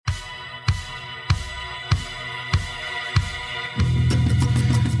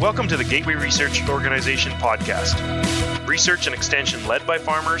Welcome to the Gateway Research Organization podcast. Research and extension led by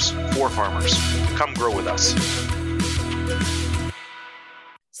farmers for farmers. Come grow with us.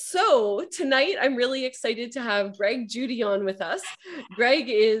 So tonight, I'm really excited to have Greg Judy on with us. Greg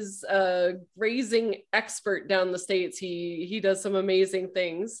is a grazing expert down the States. He does some amazing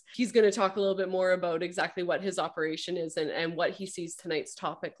things. He's going to talk a little bit more about exactly what his operation is and what he sees tonight's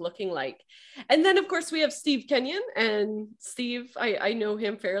topic looking like. And then, of course, we have Steve Kenyon. And Steve, I know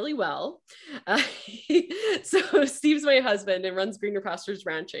him fairly well. So Steve's my husband and runs Greener Pastures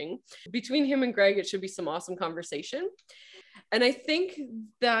Ranching. Between him and Greg, it should be some awesome conversation. And I think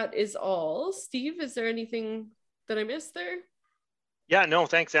that is all. Steve, is there anything that I missed there? Yeah, no,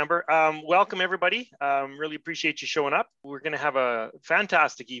 thanks, Amber. Welcome, everybody. Really appreciate you showing up. We're going to have a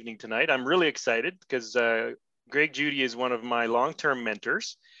fantastic evening tonight. I'm really excited because Greg Judy is one of my long-term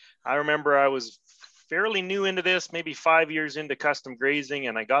mentors. I remember I was fairly new into this, maybe 5 years into custom grazing,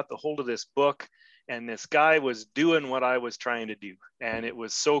 and I got the hold of this book, and this guy was doing what I was trying to do. And it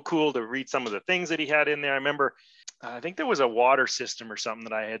was so cool to read some of the things that he had in there. I remember I think there was a water system or something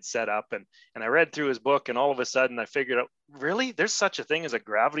that I had set up, and I read through his book, and all of a sudden I figured out, really, there's such a thing as a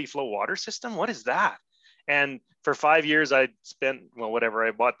gravity flow water system? What is that? And for 5 years I spent,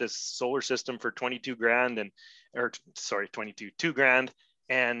 I bought this solar system for 22 grand $2 grand.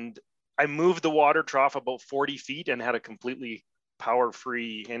 And I moved the water trough about 40 feet and had a completely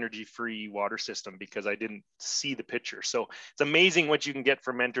power-free, energy-free water system because I didn't see the picture. So it's amazing what you can get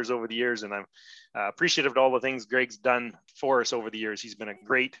from mentors over the years. And I'm appreciative of all the things Greg's done for us over the years. He's been a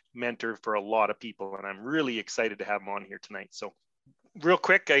great mentor for a lot of people, and I'm really excited to have him on here tonight. So real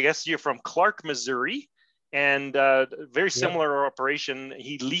quick, I guess you're from Clark, Missouri, and very similar operation.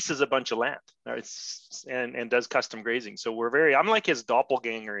 He leases a bunch of land and does custom grazing. So I'm like his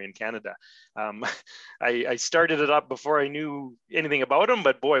doppelganger in Canada. I started it up before I knew anything about him,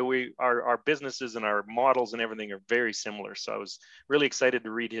 but boy, our businesses and our models and everything are very similar. So I was really excited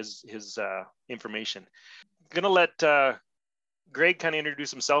to read his information. I'm gonna let Greg kind of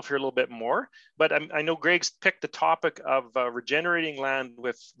introduce himself here a little bit more, but I know Greg's picked the topic of regenerating land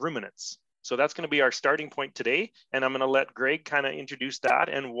with ruminants. So that's going to be our starting point today. And I'm going to let Greg kind of introduce that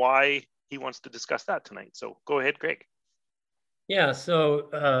and why he wants to discuss that tonight. So go ahead, Greg. Yeah,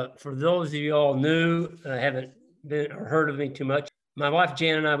 so for those of you all new, haven't been or heard of me too much, my wife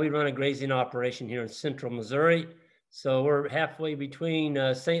Jan and I, we run a grazing operation here in central Missouri. So we're halfway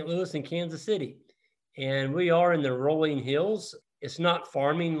between St. Louis and Kansas City. And we are in the rolling hills. It's not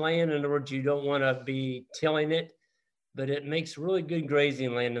farming land. In other words, you don't want to be tilling it, but it makes really good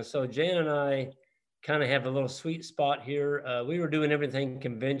grazing land. And so Jan and I kind of have a little sweet spot here. We were doing everything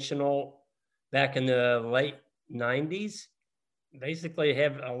conventional back in the late 90s. Basically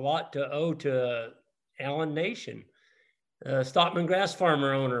have a lot to owe to Alan Nation, Stockman grass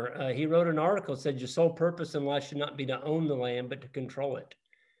farmer owner. He wrote an article that said your sole purpose in life should not be to own the land, but to control it.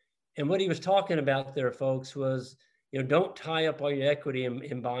 And what he was talking about there, folks, was, don't tie up all your equity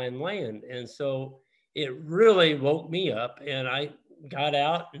in buying land. And so it really woke me up, and I got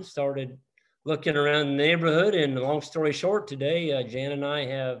out and started looking around the neighborhood. And long story short, today, Jan and I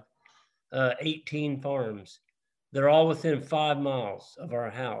have 18 farms. They're all within 5 miles of our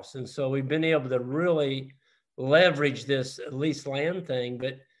house. And so we've been able to really leverage this lease land thing.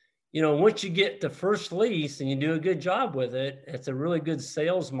 But, once you get the first lease and you do a good job with it, it's a really good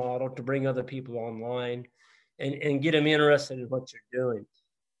sales model to bring other people online and get them interested in what you're doing.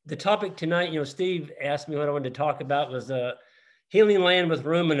 The topic tonight, Steve asked me what I wanted to talk about was healing land with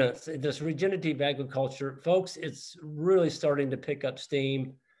ruminants, this regenerative agriculture. Folks, it's really starting to pick up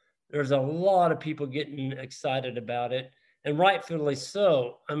steam. There's a lot of people getting excited about it, and rightfully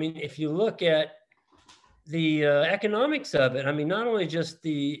so. I mean, if you look at the economics of it, not only just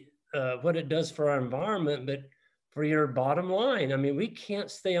the what it does for our environment, but for your bottom line. We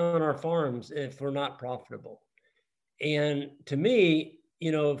can't stay on our farms if we're not profitable. And to me,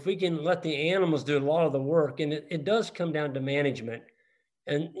 if we can let the animals do a lot of the work, and it does come down to management.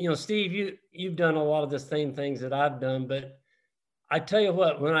 And, Steve, you've done a lot of the same things that I've done, but I tell you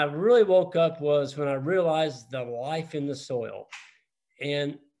what, when I really woke up was when I realized the life in the soil.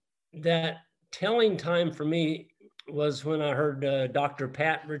 And that telling time for me was when I heard Dr.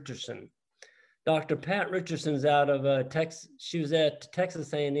 Pat Richardson. Dr. Pat Richardson's out of Texas. She was at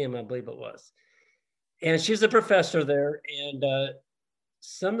Texas A&M, I believe it was. And she's a professor there. And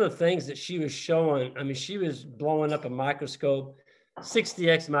some of the things that she was showing, she was blowing up a microscope,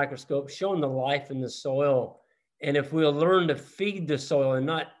 60x microscope, showing the life in the soil. And if we'll learn to feed the soil and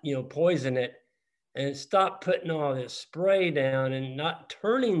not, poison it, and stop putting all this spray down and not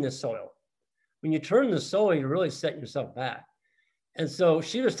turning the soil. When you turn the soil, you're really setting yourself back. And so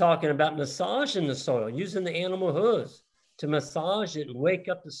she was talking about massaging the soil, using the animal hooves to massage it and wake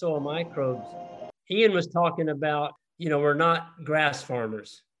up the soil microbes. Ian was talking about, we're not grass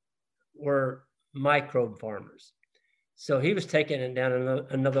farmers, we're microbe farmers. So he was taking it down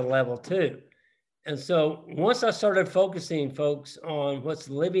another level too. And so once I started focusing, folks, on what's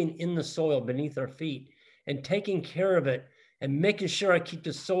living in the soil beneath our feet and taking care of it and making sure I keep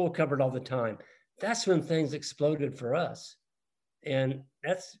the soil covered all the time, that's when things exploded for us. And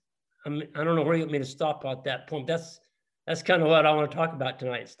I don't know where you want me to stop at that point. That's kind of what I want to talk about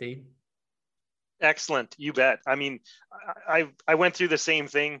tonight, Steve. Excellent. You bet. I mean, I went through the same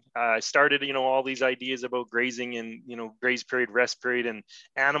thing. I started, all these ideas about grazing and, graze period, rest period, and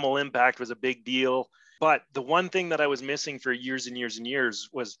animal impact was a big deal. But the one thing that I was missing for years and years and years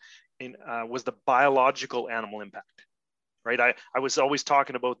was the biological animal impact, right? I was always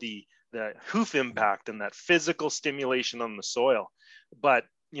talking about the hoof impact and that physical stimulation on the soil. But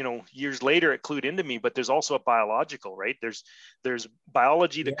years later it clued into me, but there's also a biological, right? There's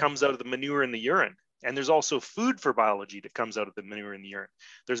biology that comes out of the manure and the urine. And there's also food for biology that comes out of the manure and the urine.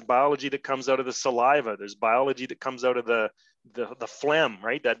 There's biology that comes out of the saliva. There's biology that comes out of the phlegm,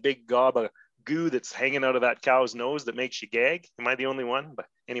 right? That big gob of goo that's hanging out of that cow's nose that makes you gag. Am I the only one? But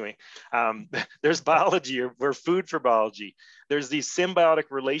anyway, there's biology or food for biology. There's these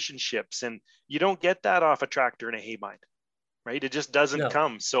symbiotic relationships, and you don't get that off a tractor and a haybind. Right? It just doesn't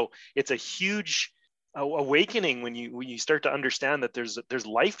come. So it's a huge awakening when you start to understand that there's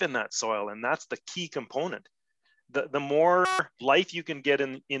life in that soil, and that's the key component. The more life you can get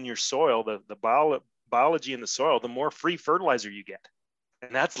in your soil, the biology in the soil, the more free fertilizer you get,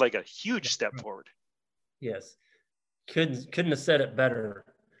 and that's like a huge step forward. Yes, couldn't have said it better.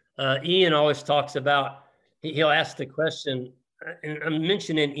 Ian always talks about, he'll ask the question, and I'm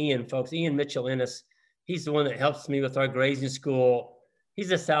mentioning Ian, folks. Ian Mitchell-Ennis. He's the one that helps me with our grazing school.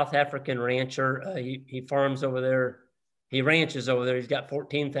 He's a South African rancher. He farms over there. He ranches over there. He's got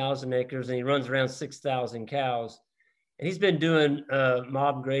 14,000 acres, and he runs around 6,000 cows. And he's been doing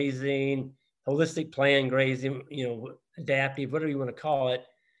mob grazing, holistic plan grazing, adaptive, whatever you want to call it.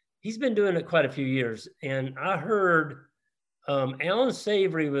 He's been doing it quite a few years. And I heard Alan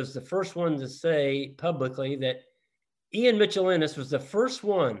Savory was the first one to say publicly that Ian Mitchell-Ennis was the first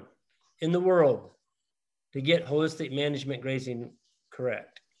one in the world to get holistic management grazing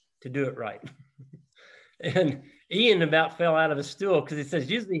correct, to do it right. And Ian about fell out of his stool because he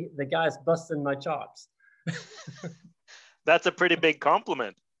says, usually the guy's busting my chops. That's a pretty big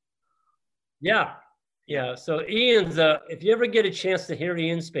compliment. Yeah. So Ian's, if you ever get a chance to hear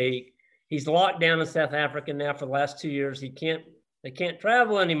Ian speak, he's locked down in South Africa now for the last 2 years. They can't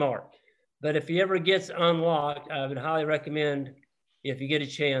travel anymore. But if he ever gets unlocked, I would highly recommend, if you get a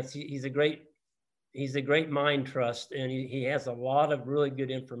chance, he's a great mind trust, and he has a lot of really good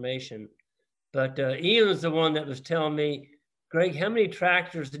information. But Ian was the one that was telling me, Greg, how many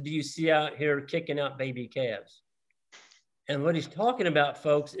tractors do you see out here kicking out baby calves? And what he's talking about,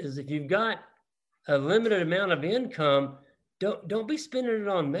 folks, is if you've got a limited amount of income, don't be spending it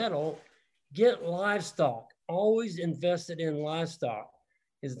on metal. Get livestock. Always invested in livestock.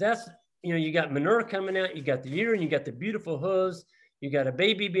 Because that's, you got manure coming out, you got the urine, you got the beautiful hooves, you got a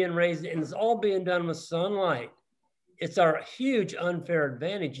baby being raised, and it's all being done with sunlight. It's our huge unfair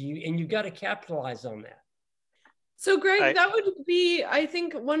advantage, and you got to capitalize on that. So Greg, that would be, I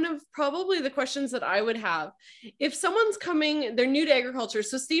think, one of probably the questions that I would have. If someone's coming, they're new to agriculture.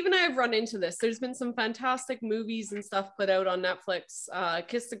 So Steve and I have run into this. There's been some fantastic movies and stuff put out on Netflix.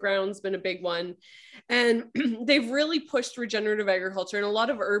 Kiss the Ground's been a big one. And they've really pushed regenerative agriculture. And a lot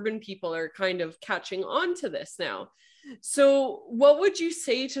of urban people are kind of catching on to this now. So what would you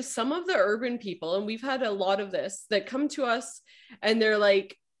say to some of the urban people, and we've had a lot of this, that come to us and they're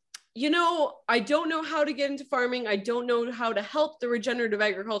like, I don't know how to get into farming. I don't know how to help the regenerative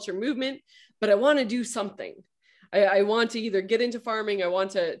agriculture movement, but I want to do something. I want to either get into farming, I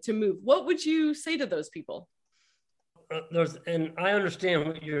want to move. What would you say to those people? And I understand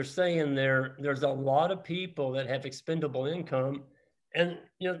what you're saying there. There's a lot of people that have expendable income, and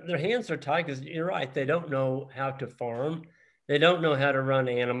their hands are tied because you're right. They don't know how to farm. They don't know how to run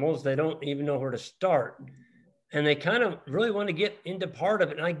animals. They don't even know where to start. And they kind of really want to get into part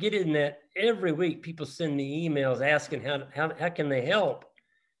of it. And I get in that every week. People send me emails asking how can they help.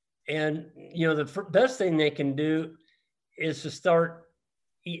 And the best thing they can do is to start,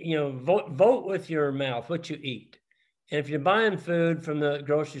 vote with your mouth what you eat. And if you're buying food from the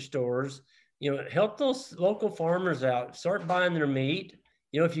grocery stores, help those local farmers out. Start buying their meat.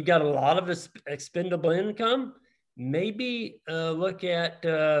 If you've got a lot of expendable income, maybe look at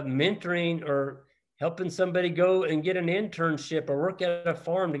mentoring or helping somebody go and get an internship or work at a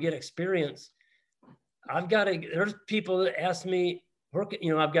farm to get experience. There's people that ask me,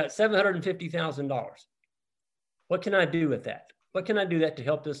 I've got $750,000. What can I do with that? What can I do that to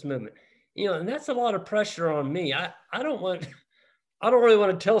help this movement? And that's a lot of pressure on me. I don't really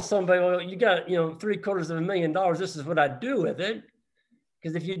want to tell somebody, well, you got, $750,000. This is what I do with it.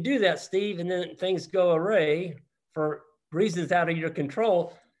 Because if you do that, Steve, and then things go awry for reasons out of your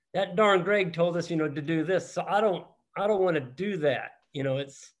control, that darn Greg told us, to do this. So I don't want to do that.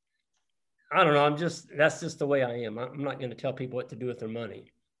 I don't know. That's just the way I am. I'm not going to tell people what to do with their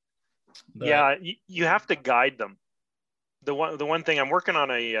money. But yeah, you have to guide them. The one thing, I'm working on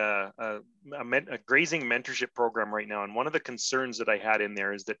a grazing mentorship program right now. And one of the concerns that I had in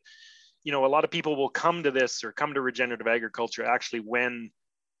there is that, a lot of people will come to this or come to regenerative agriculture actually when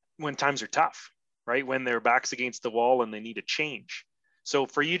times are tough, right? When their back's against the wall and they need a change. So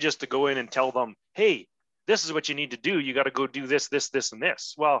for you just to go in and tell them, hey, this is what you need to do. You got to go do this, this, this, and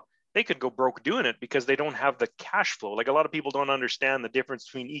this. Well, they could go broke doing it because they don't have the cash flow. Like, a lot of people don't understand the difference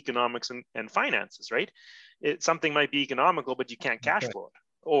between economics and finances, right? Something might be economical, but you can't cash flow it.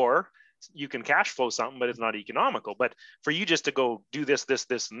 Or you can cash flow something, but it's not economical. But for you just to go do this, this,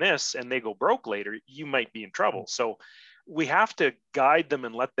 this, and this, and they go broke later, you might be in trouble. So we have to guide them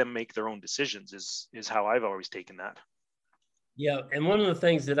and let them make their own decisions is how I've always taken that. Yeah. And one of the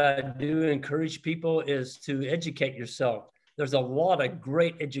things that I do encourage people is to educate yourself. There's a lot of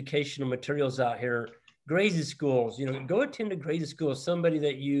great educational materials out here. Grazing schools, go attend a grazing school, somebody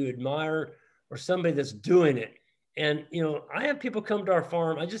that you admire or somebody that's doing it. And, I have people come to our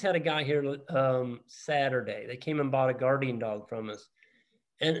farm. I just had a guy here Saturday. They came and bought a guardian dog from us.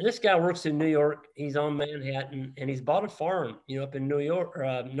 And this guy works in New York. He's on Manhattan, and he's bought a farm, up in New York,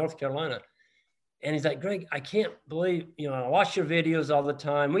 North Carolina. And he's like, Greg, I can't believe, I watch your videos all the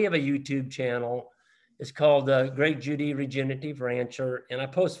time. We have a YouTube channel. It's called Greg Judy Regenerative Rancher, and I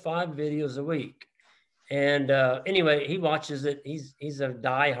post 5 videos a week. And anyway, he watches it. He's a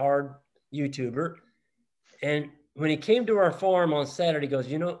diehard YouTuber. And when he came to our farm on Saturday, he goes,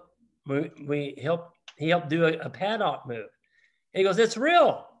 he helped do a paddock move. And he goes, it's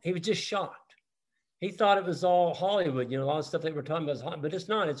real. He was just shocked. He thought it was all Hollywood, a lot of stuff that we're talking about, but it's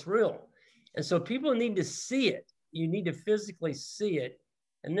not, it's real. And so people need to see it. You need to physically see it.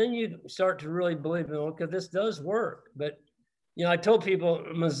 And then you start to really believe, okay, this does work. But, I told people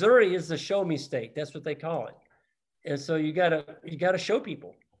Missouri is the show me state. That's what they call it. And so you gotta show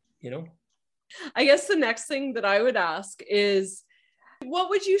people, I guess the next thing that I would ask is, what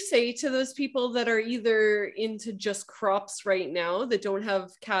would you say to those people that are either into just crops right now that don't have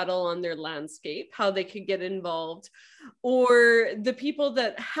cattle on their landscape, how they could get involved, or the people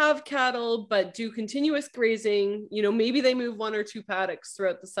that have cattle but do continuous grazing, maybe they move 1 or 2 paddocks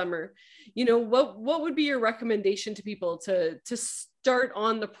throughout the summer. What would be your recommendation to people to start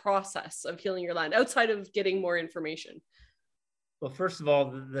on the process of healing your land outside of getting more information? Well, first of all,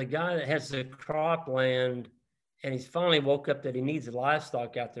 the guy that has the crop land, and he's finally woke up that he needs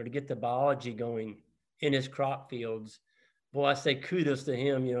livestock out there to get the biology going in his crop fields. Boy, I say kudos to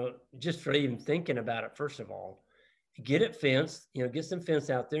him, just for even thinking about it, first of all. Get it fenced, get some fence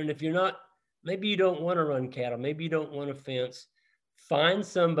out there. And if you're not, maybe you don't want to run cattle, maybe you don't want to fence, find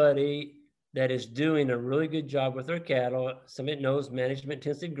somebody that is doing a really good job with their cattle. Somebody that knows management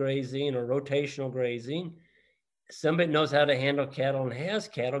intensive grazing or rotational grazing. Somebody knows how to handle cattle and has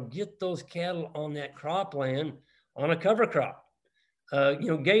cattle. Get those cattle on that cropland on a cover crop.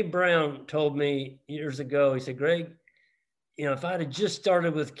 Gabe Brown told me years ago, he said, Greg, if I'd have just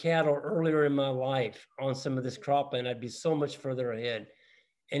started with cattle earlier in my life on some of this cropland, I'd be so much further ahead.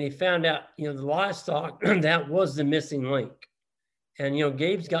 And he found out, the livestock, that was the missing link. And,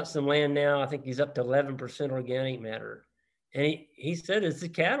 Gabe's got some land now. I think he's up to 11% organic matter. And he said, it's the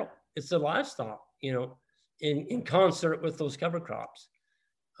cattle, it's the livestock, in concert with those cover crops.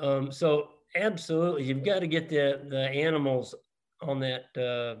 So absolutely, you've got to get the animals on that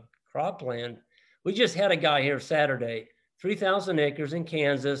cropland. We just had a guy here Saturday, 3,000 acres in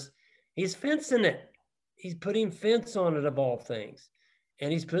Kansas. He's fencing it. He's putting fence on it, of all things.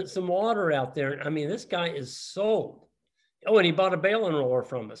 And he's putting some water out there. I mean, this guy is sold. Oh, and he bought a baling roller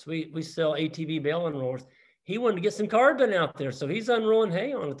from us. We sell ATV baling rollers. He wanted to get some carbon out there, so he's unrolling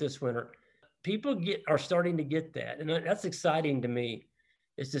hay on it this winter. People are starting to get that. And that's exciting to me,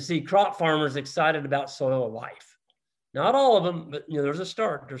 is to see crop farmers excited about soil life. Not all of them, but there's a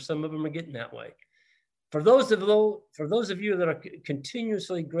start. There's some of them are getting that way. For those of you that are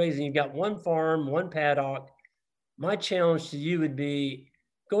continuously grazing, you've got one farm, one paddock. My challenge to you would be,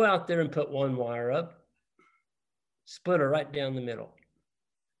 go out there and put one wire up, split her right down the middle.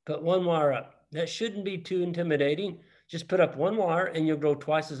 Put one wire up. That shouldn't be too intimidating. Just put up one wire and you'll grow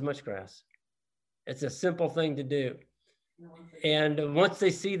twice as much grass. It's a simple thing to do. And once they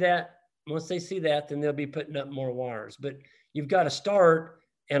see that, then they'll be putting up more wires. But you've got to start.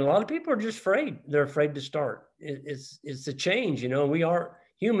 And a lot of people are just afraid. They're afraid to start. It's a change. You know, we are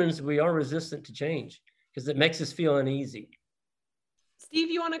humans. We are resistant to change because it makes us feel uneasy. Steve,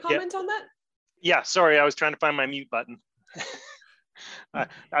 you want to comment on that? Yeah, sorry, I was trying to find my mute button.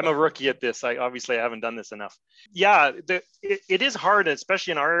 I'm a rookie at this. I haven't done this enough. Yeah, it is hard,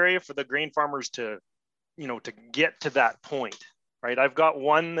 especially in our area, for the grain farmers to get to that point, right? I've got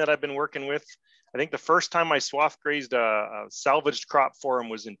one that I've been working with. I think the first time I swath grazed a salvaged crop for him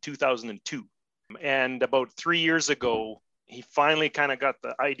was in 2002. And about 3 years ago, he finally kind of got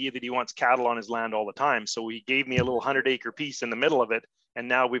the idea that he wants cattle on his land all the time. So he gave me a little 100-acre piece in the middle of it. And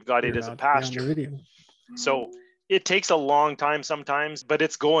now we've got it as a pasture. So it takes a long time sometimes, but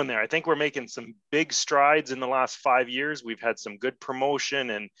it's going there. I think we're making some big strides in the last 5 years. We've had some good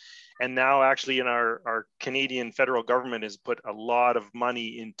promotion, and now actually in our Canadian federal government has put a lot of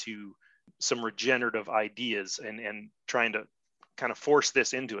money into some regenerative ideas and trying to kind of force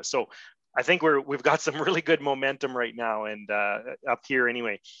this into us. So I think we've got some really good momentum right now, and up here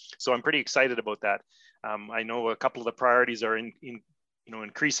anyway. So I'm pretty excited about that. I know a couple of the priorities are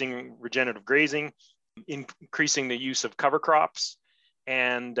increasing regenerative grazing, increasing the use of cover crops,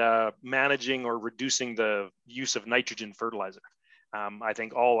 and managing or reducing the use of nitrogen fertilizer. I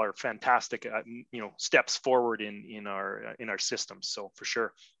think all are fantastic, steps forward in our systems. So for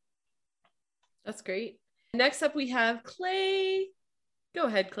sure. That's great. Next up, we have Clay. Go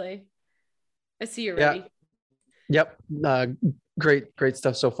ahead, Clay. I see you're ready. Yep. Great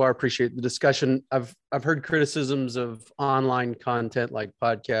stuff so far. Appreciate the discussion. I've heard criticisms of online content like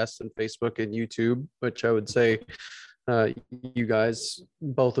podcasts and Facebook and YouTube, which I would say you guys,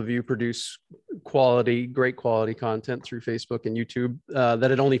 both of you, produce great quality content through Facebook and YouTube,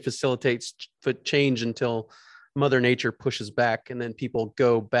 that it only facilitates change until Mother Nature pushes back, and then people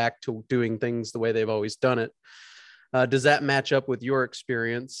go back to doing things the way they've always done it. Does that match up with your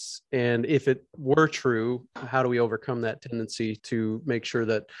experience? And if it were true, how do we overcome that tendency to make sure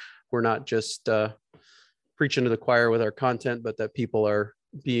that we're not just preaching to the choir with our content, but that people are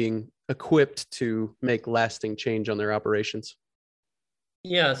being equipped to make lasting change on their operations?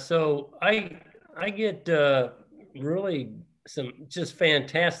 Yeah, so I get really some just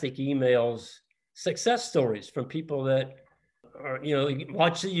fantastic emails, success stories from people that are,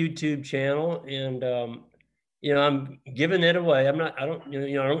 watch the YouTube channel, and I'm giving it away. I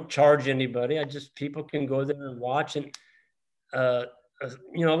don't charge anybody. People can go there and watch. And, a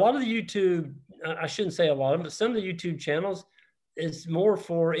lot of the YouTube, I shouldn't say a lot of them, but some of the YouTube channels is more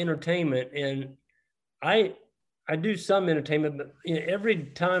for entertainment. And I do some entertainment, but every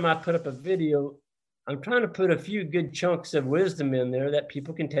time I put up a video, I'm trying to put a few good chunks of wisdom in there that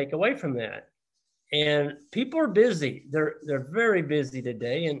people can take away from that. And people are busy. They're very busy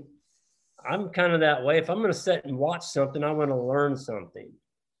today. And I'm kind of that way. If I'm going to sit and watch something, I want to learn something.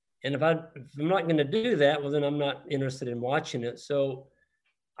 And if I'm not going to do that, well, then I'm not interested in watching it. So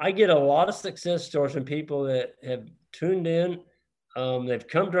I get a lot of success stories from people that have tuned in. They've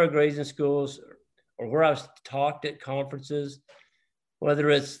come to our grazing schools or where I've talked at conferences, whether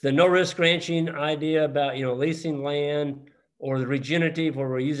it's the no-risk ranching idea about, leasing land, or the regenerative where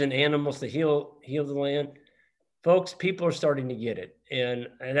we're using animals to heal the land. Folks, people are starting to get it. And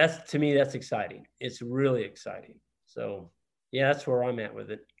that's, to me, that's exciting. It's really exciting. So yeah, that's where I'm at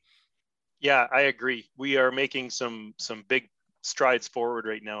with it. Yeah, I agree. We are making some big strides forward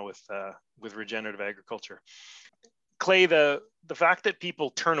right now with regenerative agriculture. Clay, the fact that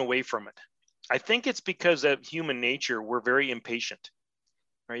people turn away from it, I think it's because of human nature. We're very impatient,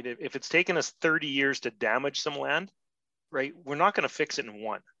 right? If it's taken us 30 years to damage some land, right, we're not going to fix it in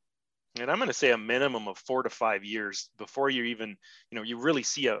one. And I'm going to say a minimum of 4 to 5 years before you even, you really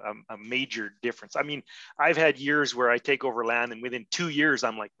see a major difference. I mean, I've had years where I take over land and within 2 years,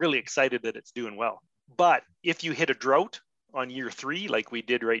 I'm like really excited that it's doing well. But if you hit a drought on year 3, like we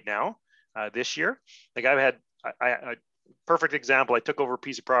did right now, this year, like I've had a perfect example. I took over a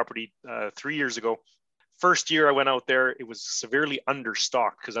piece of property 3 years ago. First year I went out there, it was severely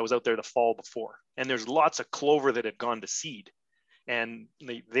understocked because I was out there the fall before. And there's lots of clover that had gone to seed. And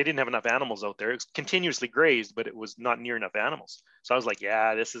they didn't have enough animals out there. It was continuously grazed, but it was not near enough animals. So I was like,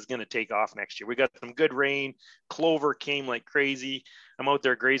 yeah, this is going to take off next year. We got some good rain. Clover came like crazy. I'm out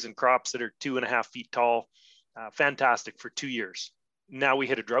there grazing crops that are 2.5 feet tall. Fantastic for 2 years. Now we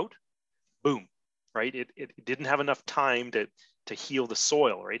hit a drought. Boom, right? It didn't have enough time to to heal the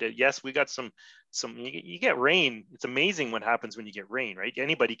soil, right? Yes, we got some you get rain. It's amazing what happens when you get rain, right?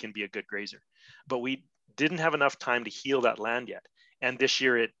 Anybody can be a good grazer, but we didn't have enough time to heal that land yet. And this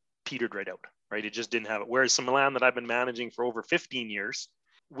year it petered right out, right? It just didn't have it. Whereas some land that I've been managing for over 15 years,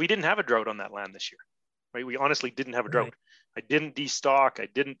 we didn't have a drought on that land this year, right? We honestly didn't have a drought. I didn't destock. I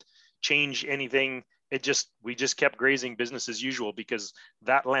didn't change anything. We just kept grazing business as usual because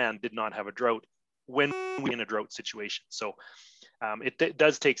that land did not have a drought when we're in a drought situation. So it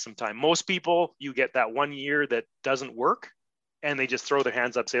does take some time. Most people, you get that 1 year that doesn't work and they just throw their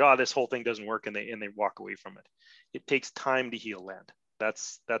hands up, say, oh, this whole thing doesn't work, and they walk away from it. It takes time to heal land.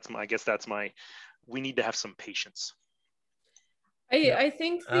 We need to have some patience. I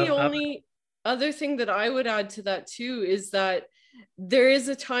think the only other thing that I would add to that too is that there is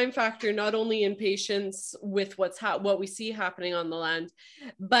a time factor, not only in patience with what we see happening on the land,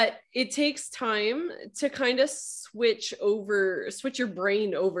 but it takes time to kind of switch your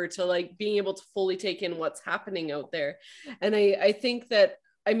brain over to like being able to fully take in what's happening out there. And I think that,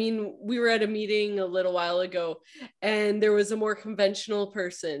 I mean, we were at a meeting a little while ago and there was a more conventional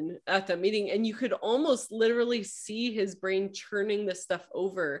person at that meeting, and you could almost literally see his brain churning this stuff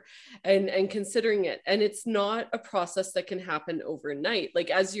over and considering it. And it's not a process that can happen overnight. Like,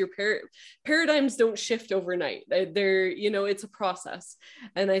 as your paradigms don't shift overnight. It's a process.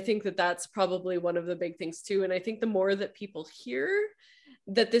 And I think that that's probably one of the big things too. And I think the more that people hear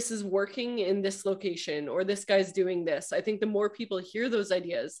that this is working in this location, or this guy's doing this, I think the more people hear those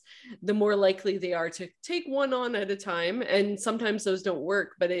ideas, the more likely they are to take one on at a time. And sometimes those don't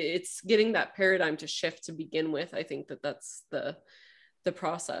work, but it's getting that paradigm to shift to begin with. I think that's the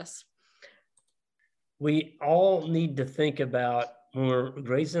process. We all need to think about, when we're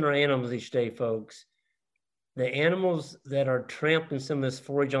grazing our animals each day, folks, the animals that are trampling some of this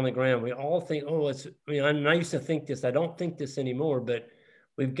forage on the ground, we all think, I used to think this, I don't think this anymore, but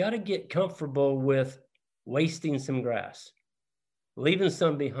we've got to get comfortable with wasting some grass, leaving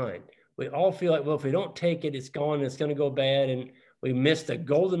some behind. We all feel like, well, if we don't take it, it's gone, it's going to go bad. And we missed a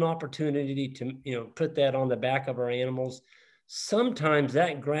golden opportunity to, put that on the back of our animals. Sometimes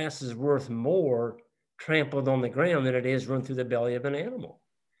that grass is worth more trampled on the ground than it is run through the belly of an animal.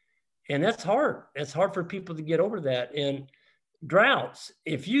 And that's hard. It's hard for people to get over that. And droughts,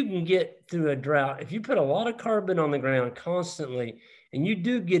 if you can get through a drought, if you put a lot of carbon on the ground constantly, and you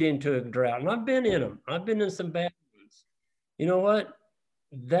do get into a drought, and I've been in them, I've been in some bad ones, you know what?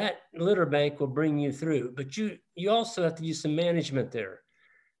 That litter bank will bring you through, but you also have to use some management there.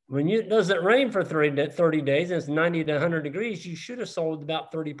 When it doesn't rain for 30 days and it's 90 to 100 degrees, you should have sold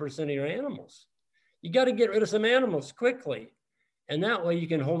about 30% of your animals. You got to get rid of some animals quickly. And that way you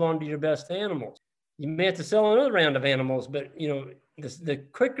can hold on to your best animals. You may have to sell another round of animals, but the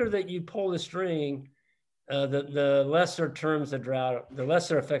quicker that you pull the string, the lesser terms of drought, the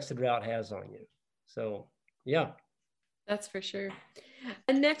lesser effects the drought has on you. So, yeah. That's for sure.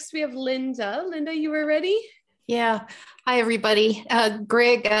 And next we have Linda. Linda, you were ready? Yeah. Hi, everybody.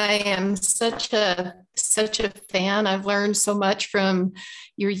 Greg, I am such a fan. I've learned so much from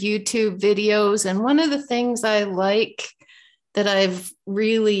your YouTube videos. And one of the things I like that I've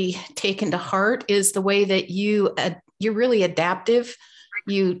really taken to heart is the way that you're really adaptive.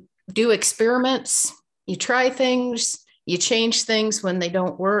 You do experiments, you try things, you change things when they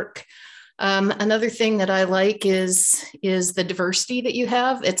don't work. Another thing that I like is the diversity that you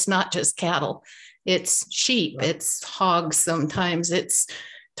have. It's not just cattle, it's sheep, it's hogs sometimes, it's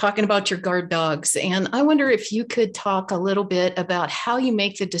talking about your guard dogs. And I wonder if you could talk a little bit about how you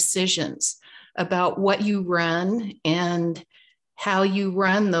make the decisions about what you run and how you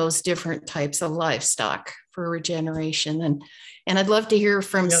run those different types of livestock for regeneration. And I'd love to hear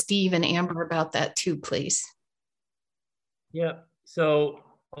from Steve and Amber about that too, please. Yeah. So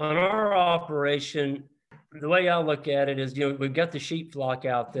on our operation, the way I look at it is, we've got the sheep flock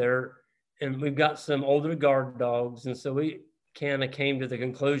out there and we've got some older guard dogs. And so we kind of came to the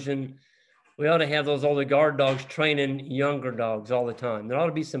conclusion we ought to have those older guard dogs training younger dogs all the time. There ought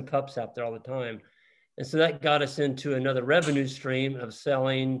to be some pups out there all the time. And so that got us into another revenue stream of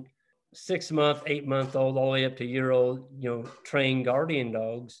selling 6-month, 8-month-old, all the way up to year-old, trained guardian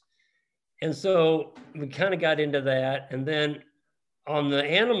dogs. And so we kind of got into that. And then on the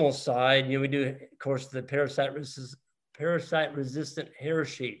animal side, we do, of course, the parasite-resistant hair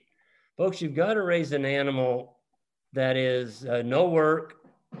sheep. Folks, you've got to raise an animal that is no work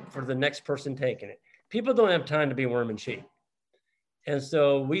for the next person taking it. People don't have time to be worming sheep. And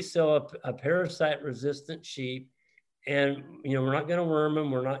so we sell a parasite-resistant sheep, and we're not going to worm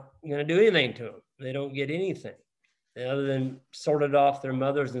them. We're not going to do anything to them. They don't get anything other than sorted off their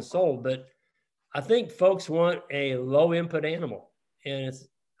mothers and sold. But I think folks want a low input animal, and it's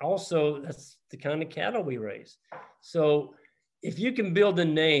also, that's the kind of cattle we raise. So if you can build a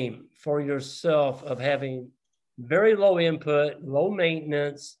name for yourself of having very low input, low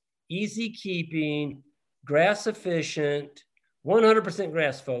maintenance, easy keeping, grass efficient, 100%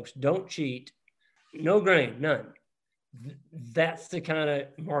 grass, folks, don't cheat, no grain, none. That's the kind of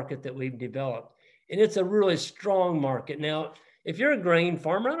market that we've developed. And it's a really strong market. Now, if you're a grain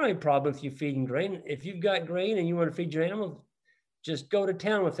farmer, I don't have any problem with you feeding grain. If you've got grain and you want to feed your animals, just go to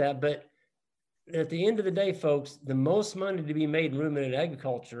town with that. But at the end of the day, folks, the most money to be made in ruminant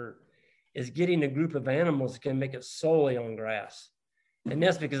agriculture is getting a group of animals that can make it solely on grass. And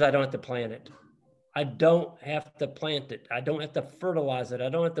that's because I don't have to plant it. I don't have to plant it. I don't have to fertilize it. I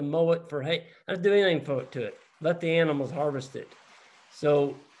don't have to mow it for hay. I don't do anything for it to it. Let the animals harvest it.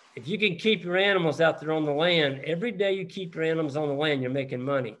 So if you can keep your animals out there on the land, every day you keep your animals on the land, you're making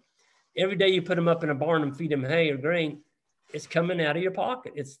money. Every day you put them up in a barn and feed them hay or grain, it's coming out of your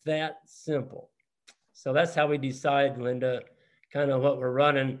pocket. It's that simple. So that's how we decide, Linda, kind of what we're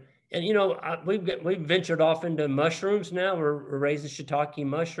running. And, you know, we've ventured off into mushrooms now. We're raising shiitake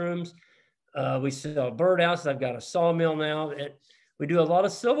mushrooms. We sell birdhouses. I've got a sawmill now. We do a lot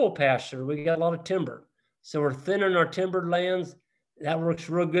of silvopasture. We got a lot of timber. So we're thinning our timbered lands. That works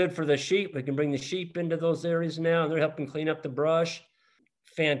real good for the sheep. We can bring the sheep into those areas now, and they're helping clean up the brush.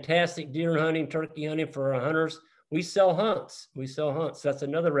 Fantastic deer hunting, turkey hunting for our hunters. We sell hunts. That's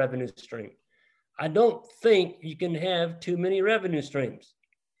another revenue stream. I don't think you can have too many revenue streams.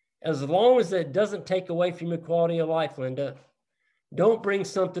 As long as it doesn't take away from your quality of life, Linda. Don't bring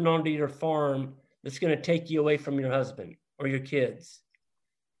something onto your farm that's going to take you away from your husband or your kids.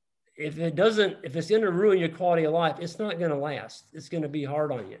 If it's going to ruin your quality of life, it's not going to last. It's going to be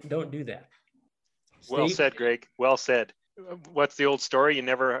hard on you. Don't do that. Steve? Well said, Greg. Well said. What's the old story? You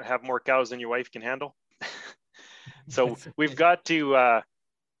never have more cows than your wife can handle. So we've got to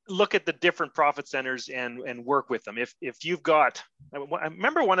look at the different profit centers and work with them. If you've got, I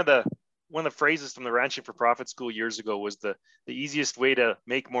remember one of the phrases from the Ranching for Profit School years ago was the easiest way to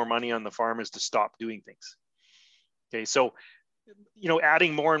make more money on the farm is to stop doing things. Okay, so, you know,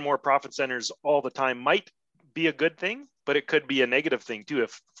 adding more and more profit centers all the time might be a good thing, but it could be a negative thing too.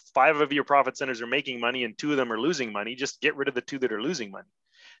 If 5 of your profit centers are making money and 2 of them are losing money, just get rid of the 2 that are losing money.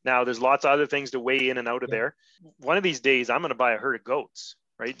 Now, there's lots of other things to weigh in and out of there. One of these days, I'm going to buy a herd of goats,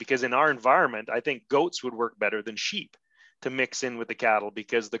 right? Because in our environment, I think goats would work better than sheep to mix in with the cattle,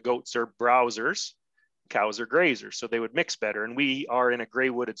 because the goats are browsers, cows are grazers, so they would mix better. And we are in a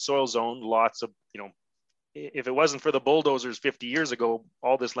gray wooded soil zone. Lots of, you know, if it wasn't for the bulldozers 50 years ago,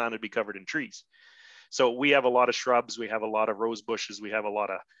 all this land would be covered in trees. So we have a lot of shrubs, we have a lot of rose bushes, we have a lot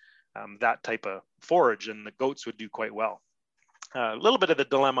of that type of forage, and the goats would do quite well. A little bit of the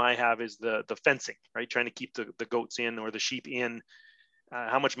dilemma I have is the fencing, right? Trying to keep the goats in or the sheep in.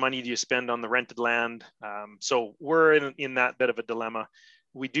 How much money do you spend on the rented land? So we're in that bit of a dilemma.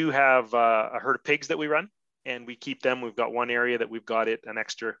 We do have a herd of pigs that we run, and we keep them. We've got one area that we've got an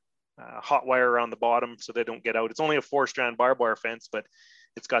extra hot wire around the bottom so they don't get out. It's only a 4-strand barbed wire fence, but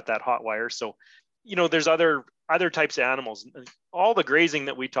it's got that hot wire. So, you know, there's other types of animals. All the grazing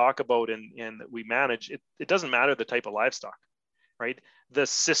that we talk about and that we manage, it doesn't matter the type of livestock, right? The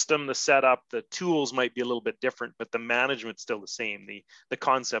system, the setup, the tools might be a little bit different, but the management's still the same. The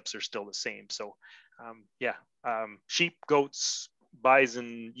concepts are still the same. So sheep, goats,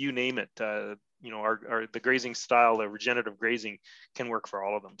 bison, you name it, you know, the grazing style, the regenerative grazing can work for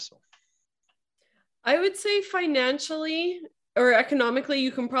all of them. So I would say financially or economically,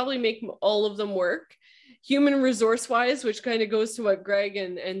 you can probably make all of them work. Human resource wise, which kind of goes to what Greg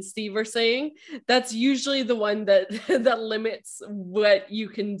and Steve are saying, that's usually the one that limits what you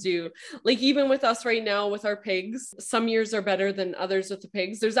can do. Like even with us right now with our pigs, some years are better than others with the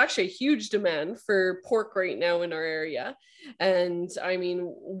pigs. There's actually a huge demand for pork right now in our area. And I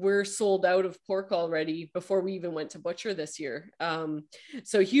mean, we're sold out of pork already before we even went to butcher this year.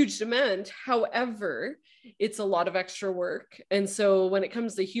 So huge demand. However, it's a lot of extra work. And so when it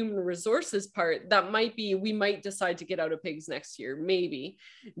comes to human resources part, that might be, we might decide to get out of pigs next year, maybe,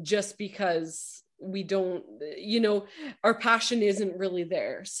 just because we don't, you know, our passion isn't really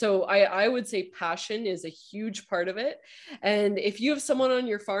there. So I would say passion is a huge part of it. And if you have someone on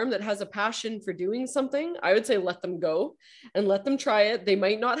your farm that has a passion for doing something, I would say let them go and let them try it. They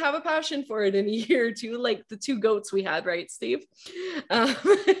might not have a passion for it in a year or two, like the 2 goats we had, right, Steve?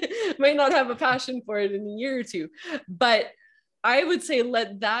 Might not have a passion for it in a year or two, but I would say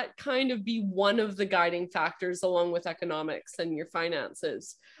let that kind of be one of the guiding factors, along with economics and your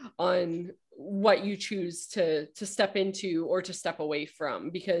finances, on what you choose to step into or to step away from.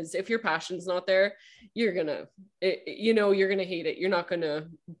 Because if your passion's not there, you're gonna hate it. You're not gonna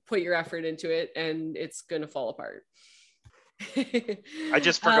put your effort into it, and it's gonna fall apart. I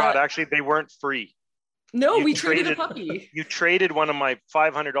just forgot, actually, they weren't free. No, we traded a puppy. You traded one of my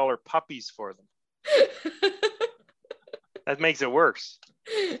 $500 puppies for them. That makes it worse.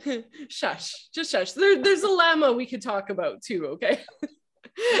 Shush, just shush. There's a llama we could talk about too, okay?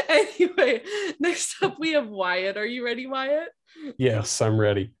 Anyway, next up we have Wyatt. Are you ready, Wyatt? Yes, I'm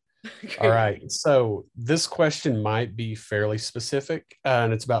ready. Great. All right. So this question might be fairly specific,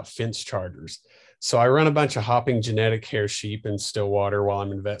 and it's about fence chargers. So I run a bunch of hopping genetic hair sheep in Stillwater while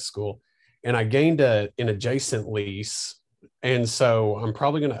I'm in vet school, and I gained an adjacent lease. And so I'm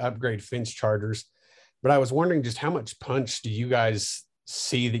probably going to upgrade fence chargers, but I was wondering just how much punch do you guys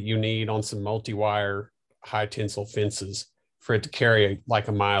see that you need on some multi-wire high tensile fences for it to carry like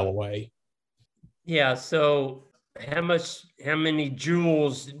a mile away? Yeah. So how many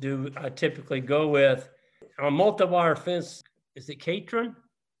joules do I typically go with on multi-wire fence? Is it Catron?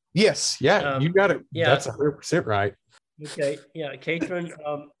 Yes. Yeah. You got it. Yeah. That's 100% right. Okay. Yeah. Catron.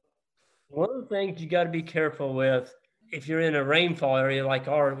 One of the things you got to be careful with, if you're in a rainfall area like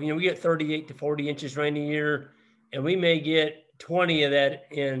ours, we get 38 to 40 inches rain a year, and we may get 20 of that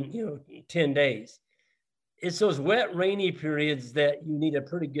in 10 days. It's those wet, rainy periods that you need a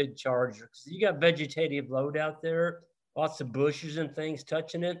pretty good charger, because you got vegetative load out there, lots of bushes and things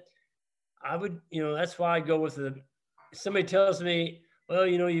touching it. I would, that's why I go with somebody tells me, well,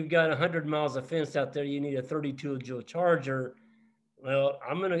 you've got 100 miles of fence out there, you need a 32 joule charger. Well,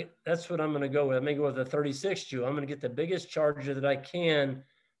 that's what I'm going to go with. I'm going to go with a 36 joule. I'm going to get the biggest charger that I can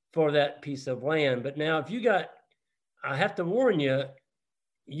for that piece of land. But now I have to warn you,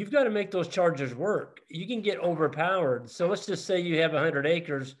 you've got to make those chargers work. You can get overpowered. So let's just say you have 100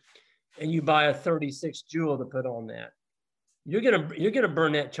 acres and you buy a 36 joule to put on that. You're going to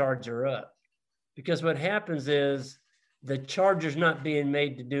burn that charger up, because what happens is the charger's not being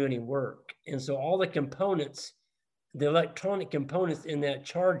made to do any work. And so all the components, the electronic components in that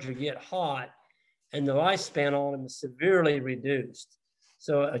charger get hot, and the lifespan on them is severely reduced.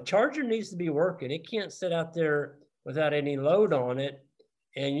 So a charger needs to be working. It can't sit out there without any load on it,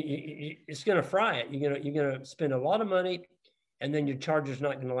 and it's going to fry it. You're going to spend a lot of money, and then your charger's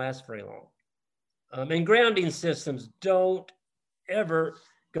not going to last very long. And grounding systems, don't ever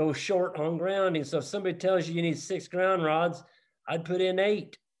go short on grounding. So if somebody tells you need 6 ground rods, I'd put in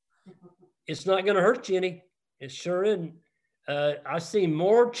 8. It's not going to hurt you any. It sure isn't. I've seen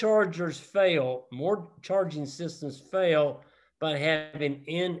more charging systems fail by having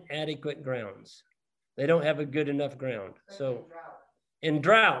inadequate grounds. They don't have a good enough ground. So in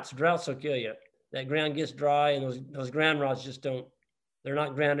droughts will kill you. That ground gets dry, and those ground rods they're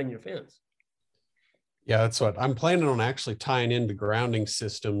not grounding your fence. Yeah, that's what I'm planning on, actually tying into grounding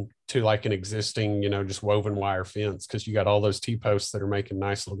system to like an existing, just woven wire fence, because you got all those T-posts that are making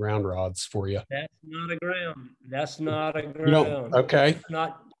nice little ground rods for you. That's not a ground. That's not a ground. Okay.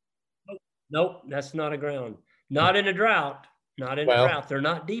 Nope, that's not a ground. Not in a drought. Not in a drought. They're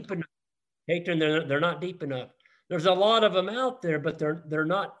not deep enough. They're not deep enough. There's a lot of them out there, but they're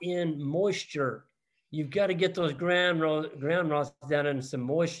not in moisture. You've got to get those ground rods down in some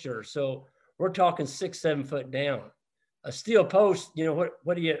moisture. So we're talking 6-7 foot down. A steel post,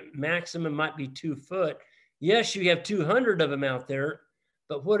 what do you maximum might be 2 foot. Yes, you have 200 of them out there,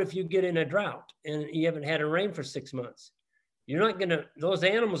 but what if you get in a drought and you haven't had a rain for 6 months? Those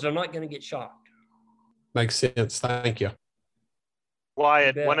animals are not going to get shocked. Makes sense. Thank you.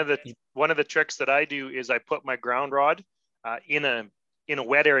 Wyatt, one of the tricks that I do is I put my ground rod in a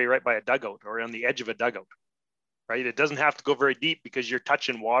wet area right by a dugout, or on the edge of a dugout. Right? It doesn't have to go very deep, because you're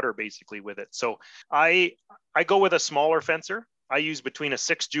touching water basically with it. So I go with a smaller fencer. I use between a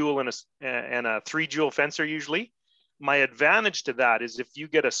 6 joule and a 3 joule fencer usually. My advantage to that is if you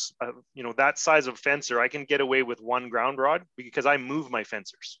get that size of fencer, I can get away with 1 ground rod, because I move my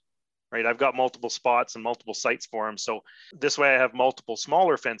fencers. Right? I've got multiple spots and multiple sites for them. So this way I have multiple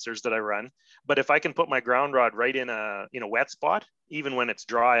smaller fencers that I run. But if I can put my ground rod right in a wet spot, even when it's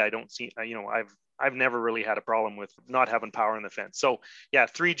dry, I don't see, I've never really had a problem with not having power in the fence. So yeah,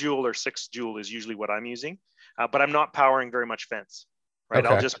 3 joule or 6 joule is usually what I'm using, but I'm not powering very much fence, right?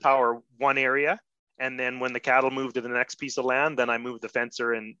 Okay. I'll just power one area. And then when the cattle move to the next piece of land, then I move the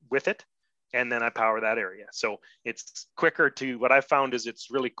fencer in with it, and then I power that area. So it's quicker what I found is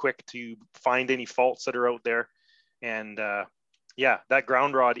it's really quick to find any faults that are out there. And that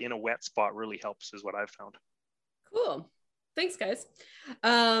ground rod in a wet spot really helps, is what I've found. Cool. Thanks, guys.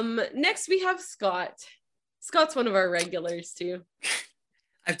 Next we have Scott. Scott's one of our regulars too.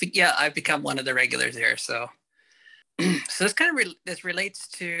 I've become one of the regulars here. So this kind of this relates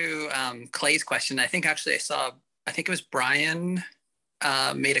to Clay's question. I think actually I think it was Brian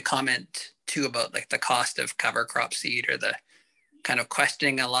made a comment too about like the cost of cover crop seed, or the kind of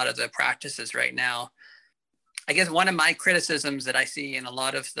questioning a lot of the practices right now. I guess one of my criticisms that I see in a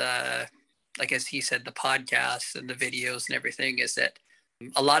lot of the, like as he said, the podcasts and the videos and everything, is that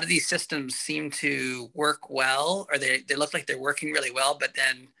a lot of these systems seem to work well, or they look like they're working really well, but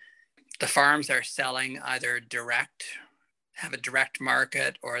then the farms are selling either have a direct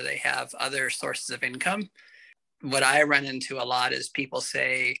market, or they have other sources of income. What I run into a lot is people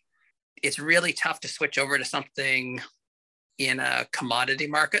say it's really tough to switch over to something in a commodity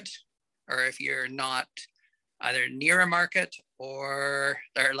market, or if you're not either near a market or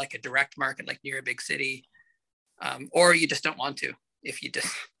like a direct market, like near a big city, or you just don't want to. If you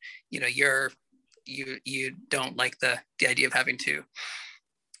just, you don't like the idea of having to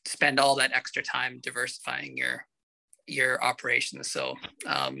spend all that extra time diversifying your operations. So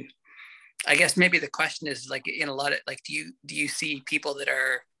I guess maybe the question is, like, in a lot of, like, do you see people that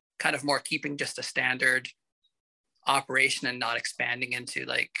are kind of more keeping just a standard operation and not expanding into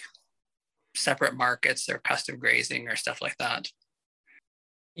like separate markets or custom grazing or stuff like that?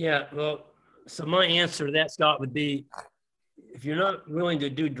 Yeah, well, so my answer to that, Scott, would be, if you're not willing to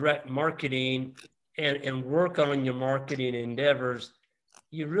do direct marketing and work on your marketing endeavors,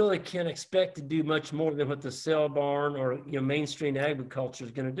 you really can't expect to do much more than what the sale barn or mainstream agriculture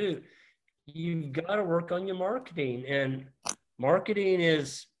is going to do. You've got to work on your marketing, and marketing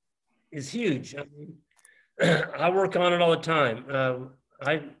is huge. I mean, I work on it all the time.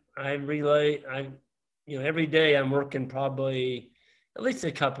 I relay. Every day I'm working probably at least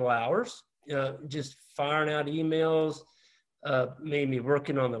a couple hours, just firing out emails, maybe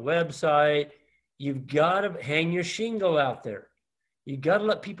working on the website. You've got to hang your shingle out there. You got to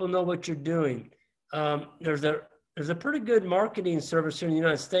let people know what you're doing. There's a pretty good marketing service here in the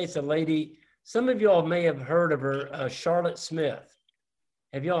United States. A lady, some of y'all may have heard of her, Charlotte Smith.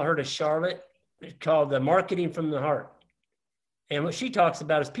 Have y'all heard of Charlotte? It's called the Marketing from the Heart. And what she talks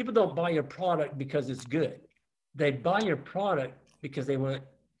about is people don't buy your product because it's good. They buy your product because they want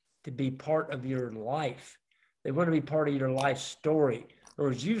to be part of your life. They want to be part of your life story.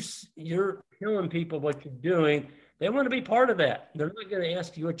 Or as you're telling people what you're doing, they want to be part of that. They're not going to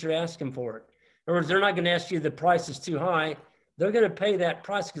ask you what you're asking for it. In other words, they're not going to ask you the price is too high. They're going to pay that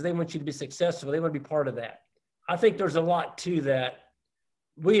price because they want you to be successful. They want to be part of that. I think there's a lot to that.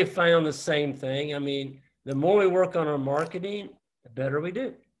 We have found the same thing. I mean, the more we work on our marketing, the better we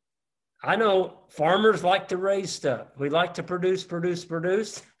do. I know farmers like to raise stuff. We like to produce,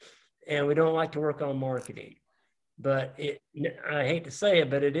 and we don't like to work on marketing. But I hate to say it,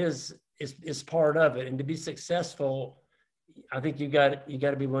 but it's part of it. And to be successful, I think you got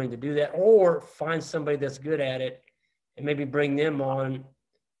to be willing to do that, or find somebody that's good at it and maybe bring them on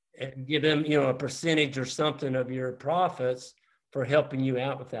and give them, a percentage or something of your profits for helping you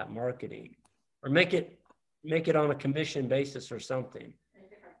out with that marketing, or make it on a commission basis or something.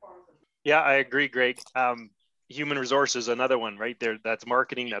 Yeah, I agree, Greg. Human resources, another one right there. That's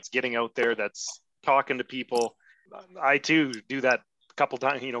marketing, that's getting out there, that's talking to people. I too do that a couple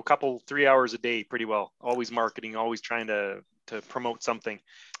times, 3 hours a day pretty well. Always marketing, always trying to promote something.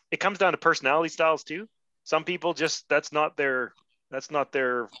 It comes down to personality styles too. Some people just, that's not their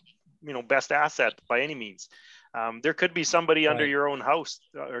best asset by any means. There could be somebody under your own house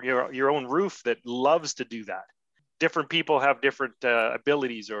or your own roof that loves to do that. Different people have different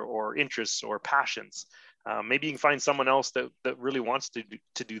abilities or interests or passions. Maybe you can find someone else that really wants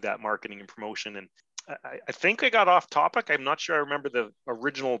to do that marketing and promotion. And I think I got off topic. I'm not sure I remember the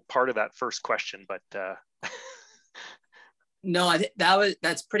original part of that first question, but no, I think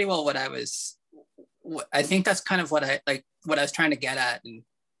that's pretty well what I think that's kind of what I was trying to get at. And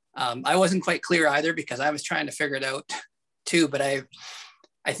I wasn't quite clear either, because I was trying to figure it out too. But I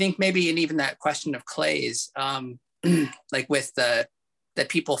think maybe, and even that question of Clay's, like with that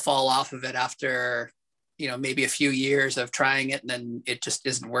people fall off of it after, maybe a few years of trying it, and then it just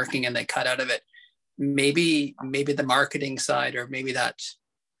isn't working and they cut out of it. Maybe the marketing side, or maybe that,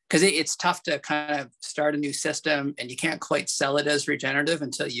 because it's tough to kind of start a new system and you can't quite sell it as regenerative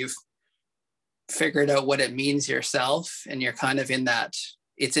until you've figured out what it means yourself. And you're kind of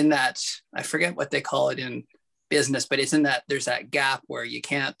it's in that, I forget what they call it in business, but it's in that, there's that gap where you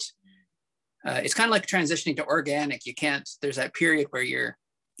can't, it's kind of like transitioning to organic. There's that period where you're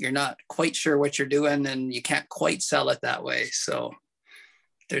not quite sure what you're doing and you can't quite sell it that way. So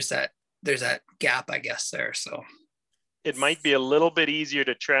there's that gap, I guess, there. So it might be a little bit easier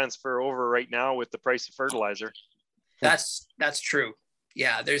to transfer over right now with the price of fertilizer. That's true.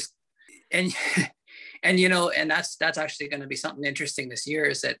 Yeah, there's and and that's actually going to be something interesting this year,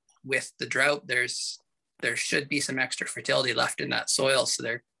 is that with the drought, there should be some extra fertility left in that soil,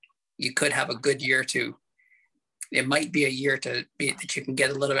 so you could have a good year to. It might be a year that you can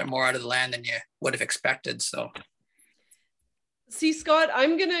get a little bit more out of the land than you would have expected. So. See, Scott,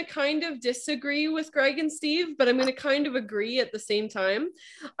 I'm going to kind of disagree with Greg and Steve, but I'm going to kind of agree at the same time.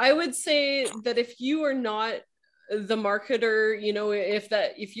 I would say that if you are not the marketer,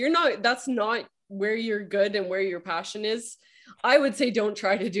 if you're not, that's not where you're good and where your passion is, I would say don't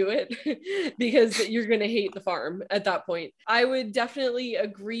try to do it because you're going to hate the farm at that point. I would definitely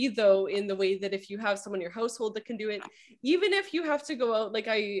agree, though, in the way that if you have someone in your household that can do it, even if you have to go out, like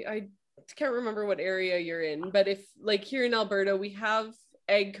I can't remember what area you're in, but if like here in Alberta, we have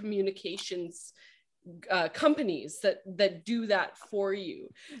ag communications companies that do that for you.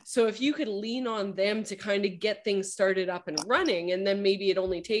 So if you could lean on them to kind of get things started up and running, and then maybe it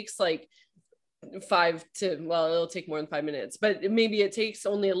only takes like it'll take more than 5 minutes, but maybe it takes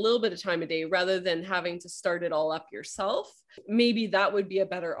only a little bit of time a day rather than having to start it all up yourself. Maybe that would be a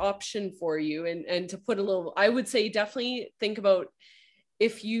better option for you. And to put a little, I would say definitely think about,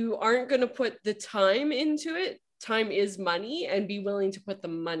 if you aren't going to put the time into it, time is money, and be willing to put the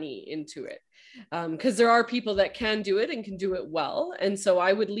money into it. Because there are people that can do it and can do it well. And so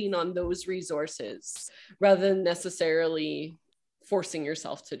I would lean on those resources rather than necessarily forcing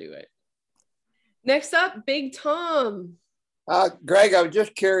yourself to do it. Next up, Big Tom. Greg, I was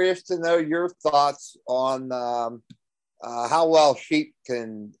just curious to know your thoughts on how well sheep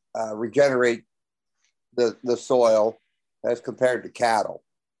can regenerate the soil as compared to cattle.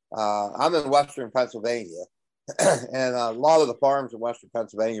 I'm in Western Pennsylvania, and a lot of the farms in Western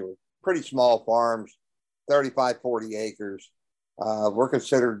Pennsylvania were pretty small farms, 35, 40 acres. We're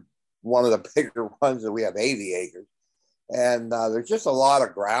considered one of the bigger ones, that we have 80 acres. And there's just a lot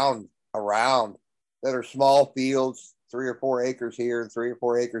of ground around that are small fields, 3 or 4 acres here and 3 or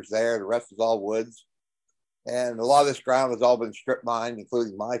 4 acres there. The rest is all woods. And a lot of this ground has all been strip mined,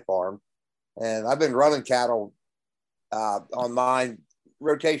 including my farm. And I've been running cattle on mine,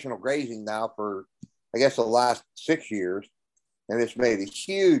 rotational grazing now for, I guess, the last 6 years. And it's made a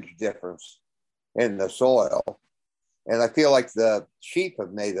huge difference in the soil. And I feel like the sheep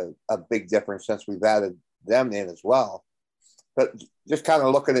have made a big difference since we've added them in as well. But just kind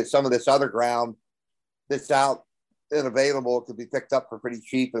of looking at some of this other ground that's out and available, it could be picked up for pretty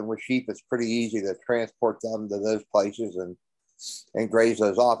cheap. And with sheep, it's pretty easy to transport them to those places and graze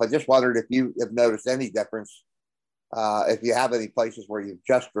those off. I just wondered if you have noticed any difference, if you have any places where you've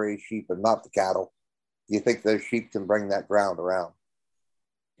just grazed sheep and not the cattle. Do you think those sheep can bring that ground around?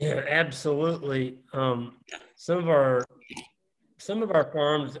 Yeah, absolutely. Some of our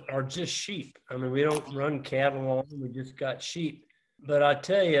farms are just sheep. I mean, we don't run cattle on them. We just got sheep. But I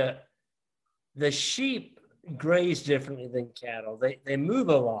tell you, the sheep graze differently than cattle. They move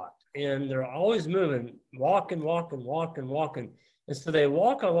a lot, and they're always moving, walking. And so they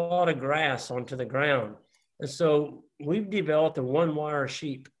walk a lot of grass onto the ground. And so we've developed a one-wire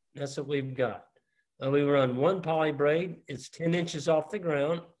sheep. That's what we've got. We run one poly braid. It's 10 inches off the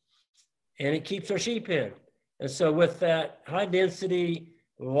ground, and it keeps our sheep in. And so with that high density,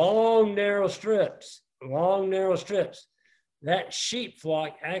 long, narrow strips, that sheep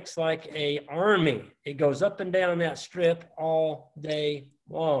flock acts like an army. It goes up and down that strip all day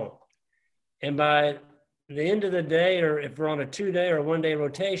long. And by the end of the day, or if we're on a 2-day or 1-day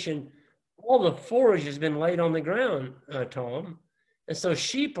rotation, all the forage has been laid on the ground, Tom. And so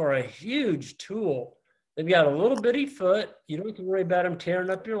sheep are a huge tool. They've got a little bitty foot. You don't have to worry about them tearing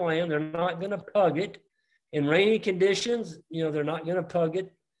up your land. They're not going to pug it. In rainy conditions, they're not going to pug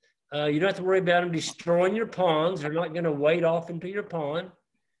it. You don't have to worry about them destroying your ponds. They're not going to wade off into your pond.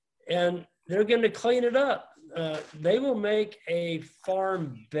 And they're going to clean it up. They will make a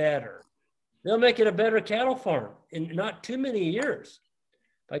farm better. They'll make it a better cattle farm in not too many years.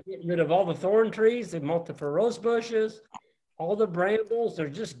 By getting rid of all the thorn trees, the multiple rose bushes, all the brambles, they're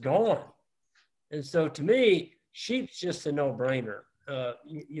just gone. And so to me, sheep's just a no-brainer.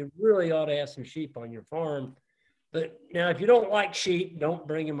 You really ought to have some sheep on your farm. But now, if you don't like sheep, don't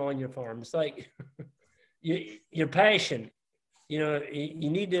bring them on your farm. It's like your passion.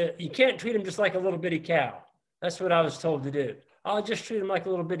 You can't treat them just like a little bitty cow. That's what I was told to do. I'll just treat them like a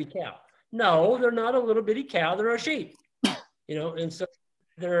little bitty cow. No, they're not a little bitty cow. They're a sheep. And so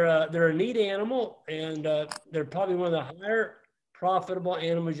they're a neat animal, and they're probably one of the higher profitable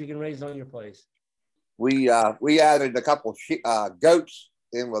animals you can raise on your place. We added a couple goats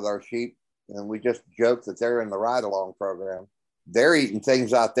in with our sheep, and we just joke that they're in the ride along program. They're eating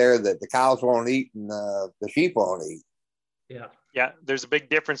things out there that the cows won't eat and the sheep won't eat. Yeah, there's a big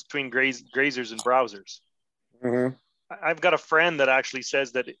difference between grazers and browsers. Mm-hmm. I've got a friend that actually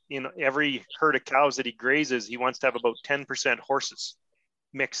says that in every herd of cows that he grazes, he wants to have about 10% horses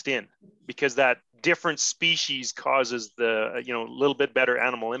mixed in, because that different species causes the, you know, a little bit better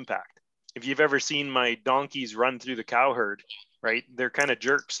animal impact. If you've ever seen my donkeys run through the cow herd, right, they're kind of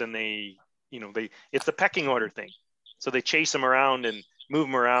jerks, and they, you know, it's the pecking order thing. So they chase them around and move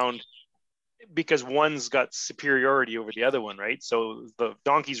them around because one's got superiority over the other one, right? So the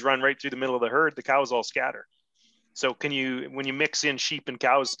donkeys run right through the middle of the herd, the cows all scatter. So when you mix in sheep and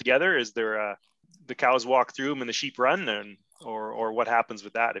cows together, is there the cows walk through them and the sheep run, and or what happens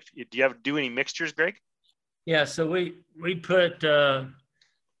with that? Do you do any mixtures, Greg? Yeah, so we put,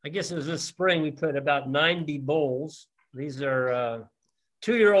 I guess it was this spring, we put about 90 bulls. These are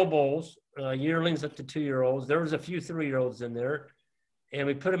 2-year-old bulls, yearlings up to 2-year-olds. There was a few 3-year-olds in there, and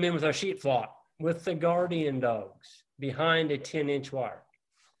we put them in with our sheep flock with the guardian dogs behind a 10-inch wire.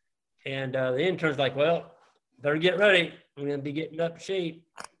 And the intern's like, well, better get ready. We're going to be getting up sheep,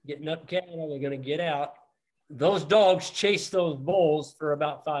 getting up cattle. They're going to get out. Those dogs chased those bulls for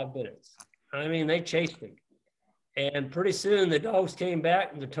about 5 minutes. I mean, they chased them. And pretty soon the dogs came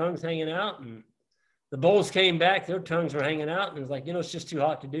back and their tongues hanging out, and the bulls came back, their tongues were hanging out, and it was like, you know, it's just too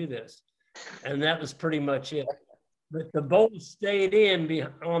hot to do this. And that was pretty much it. But the bulls stayed in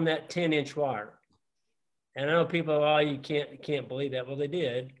on that 10-inch wire. And I know people, oh, you can't believe that. Well, they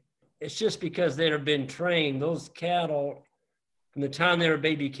did. It's just because they have been trained. Those cattle, from the time they were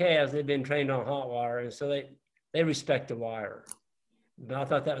baby calves, they've been trained on hot wire. And so they respect the wire. But I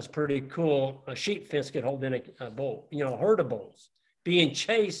thought that was pretty cool. A sheep fence could hold in a bull, you know, a herd of bulls being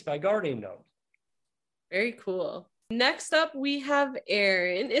chased by guardian dogs. Very cool. Next up, we have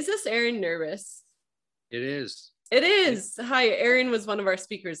Aaron. Is this Aaron nervous? It is. It is. Hi, Aaron was one of our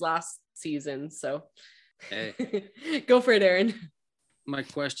speakers last season. So Hey. Go for it, Aaron. My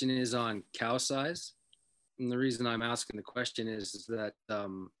question is on cow size. And the reason I'm asking the question is that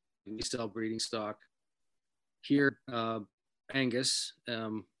we sell breeding stock here. Angus,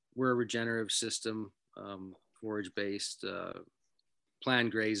 we're a regenerative system, forage-based,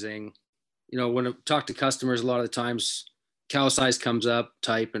 planned grazing. You know, when I talk to customers, a lot of the times cow size comes up,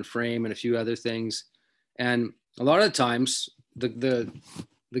 type and frame and a few other things. And a lot of the times the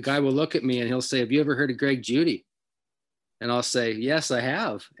guy will look at me and he'll say, have you ever heard of Greg Judy? And I'll say, yes, I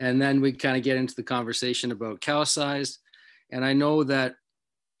have. And then we kind of get into the conversation about cow size. And I know that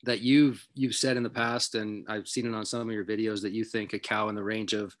you've said in the past, and I've seen it on some of your videos, that you think a cow in the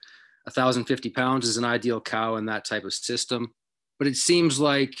range of 1,050 pounds is an ideal cow in that type of system. But it seems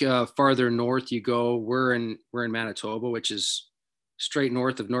like farther north you go, we're in Manitoba, which is straight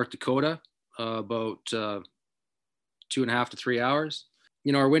north of North Dakota, about 2.5 to 3 hours.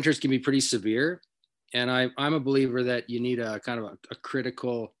 You know, our winters can be pretty severe. And I'm a believer that you need a kind of a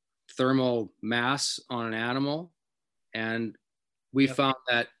critical thermal mass on an animal. And we found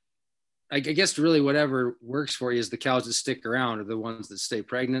that, I guess really whatever works for you is the cows that stick around are the ones that stay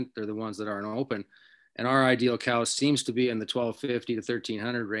pregnant. They're the ones that aren't open. And our ideal cow seems to be in the 1,250 to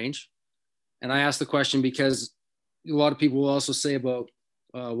 1,300 range. And I ask the question because a lot of people will also say about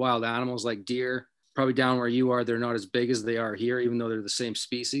wild animals like deer, probably down where you are, they're not as big as they are here, even though they're the same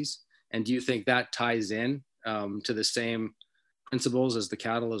species. And do you think that ties in to the same principles as the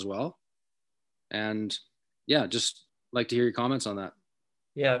cattle as well? And yeah, just like to hear your comments on that.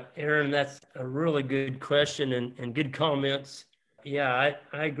 Yeah, Aaron, that's a really good question and good comments. Yeah,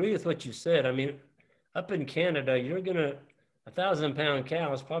 I agree with what you said. I mean, up in Canada, you're gonna, 1,000-pound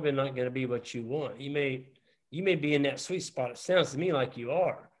cow is probably not gonna be what you want. You may be in that sweet spot. It sounds to me like you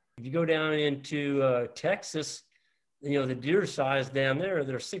are. If you go down into Texas, you know, the deer size down there,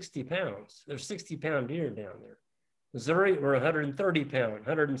 they're 60 pounds. They're 60-pound deer down there. Missouri, we're 130 pound,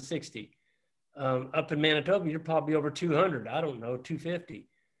 160. Up in Manitoba, you're probably over 200. I don't know, 250.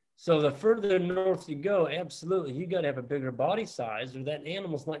 So the further north you go, absolutely, you got to have a bigger body size or that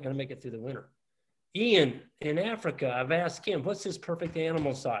animal's not going to make it through the winter. Ian in Africa, I've asked him, what's his perfect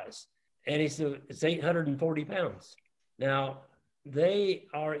animal size? And he said, it's 840 pounds. Now, they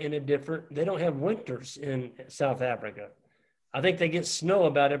are in a different, they don't have winters in South Africa. I think they get snow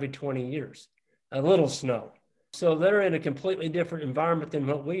about every 20 years, a little snow. So they're in a completely different environment than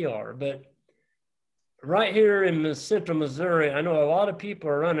what we are. But right here in central Missouri, I know a lot of people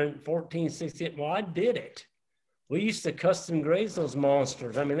are running 14, 16. Well, I did it. We used to custom graze those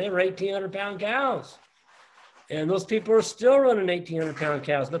monsters. I mean, they were 1,800-pound cows. And those people are still running 1,800-pound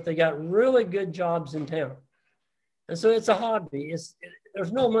cows, but they got really good jobs in town. And so it's a hobby.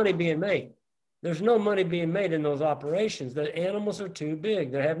 There's no money being made. there's no money being made in those operations. The animals are too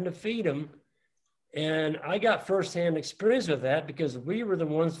big. They're having to feed them. And I got firsthand experience with that because we were the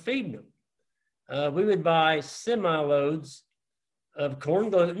ones feeding them. We would buy semi-loads of corn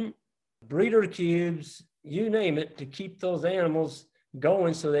gluten, breeder cubes, you name it, to keep those animals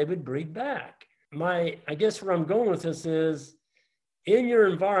going so they would breed back. I guess where I'm going with this is, in your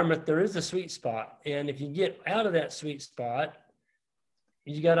environment, there is a sweet spot. And if you get out of that sweet spot,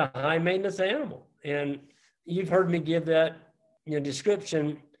 you got a high maintenance animal. And you've heard me give that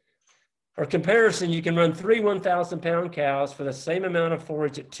description or comparison. You can run 3 1,000-pound cows for the same amount of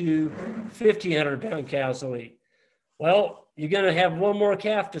forage that 2 1,500-pound cows will eat. Well, you're going to have one more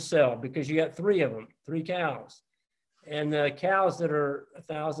calf to sell because you got 3 of them, 3 cows. And the cows that are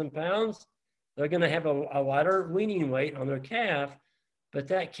 1,000 pounds, they're going to have a lighter weaning weight on their calf, but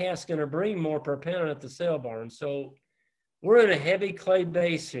that calf's going to bring more per pound at the sale barn. So we're in a heavy clay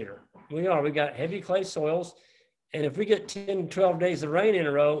base here. We got heavy clay soils. And if we get 10, 12 days of rain in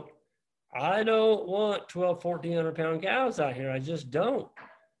a row, I don't want 12, 1,400-pound cows out here. I just don't.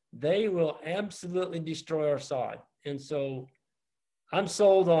 They will absolutely destroy our sod. And so I'm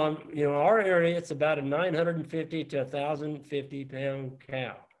sold on, our area, it's about a 950 to 1,050-pound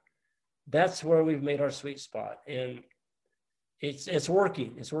cow. That's where we've made our sweet spot. And it's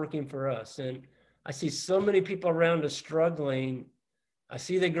working. It's working for us. And I see so many people around us struggling. I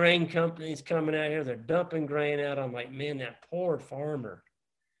see the grain companies coming out here. They're dumping grain out. I'm like, man, that poor farmer.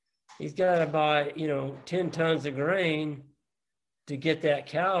 He's got to buy, 10 tons of grain to get that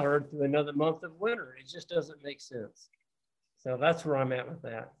cow herd through another month of winter. It just doesn't make sense. So that's where I'm at with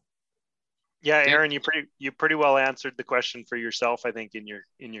that. Yeah, Aaron, you pretty well answered the question for yourself, I think, in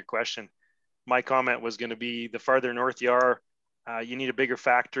your question. My comment was going to be, the farther north you are, you need a bigger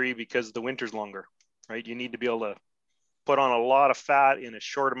factory because the winter's longer, right? You need to be able to put on a lot of fat in a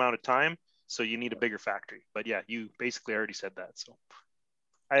short amount of time. So you need a bigger factory. But yeah, you basically already said that. So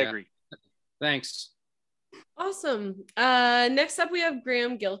I agree. Thanks. Awesome. Next up, we have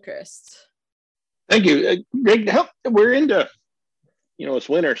Graham Gilchrist. Thank you. Greg, we're into, it's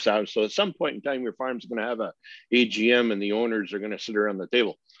winter time. So at some point in time, your farm's going to have a AGM and the owners are going to sit around the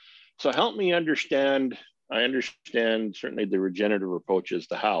table. So help me understand. I understand certainly the regenerative approach is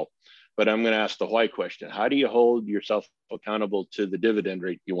the how, but I'm going to ask the why question. How do you hold yourself accountable to the dividend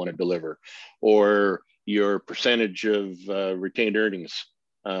rate you want to deliver, or your percentage of retained earnings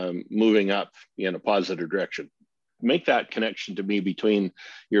moving up in a positive direction? Make that connection to me between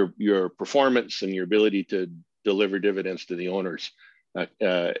your performance and your ability to deliver dividends to the owners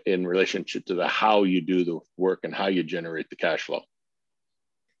in relationship to the how you do the work and how you generate the cash flow.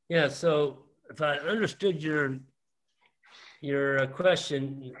 Yeah, so if I understood your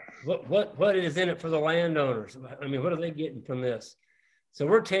question, what is in it for the landowners? I mean, what are they getting from this? So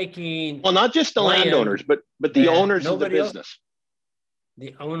we're taking, well, not just the landowners, but the owners of the business.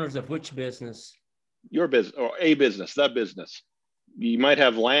 The owners of which business? Your business, or a business, the business. You might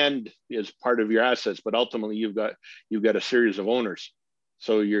have land as part of your assets, but ultimately you've got a series of owners.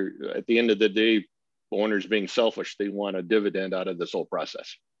 So you're, at the end of the day, owners being selfish, they want a dividend out of this whole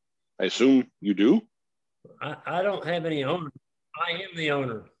process. I assume you do? I don't have any owners. I am the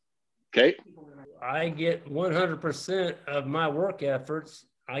owner. Okay. I get 100% of my work efforts.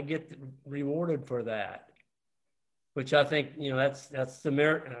 I get rewarded for that, which I think, that's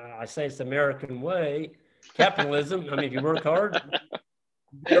the I say it's the American way, capitalism. I mean, if you work hard,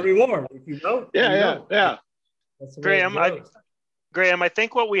 you get a reward. If you don't, yeah. That's the way it goes. Graham, I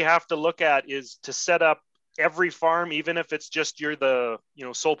think what we have to look at is to set up every farm, even if it's just you're the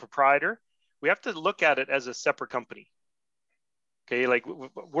sole proprietor, we have to look at it as a separate company. Okay, like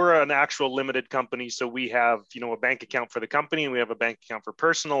we're an actual limited company, so we have a bank account for the company, and we have a bank account for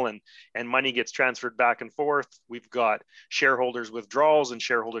personal, and money gets transferred back and forth. We've got shareholders withdrawals and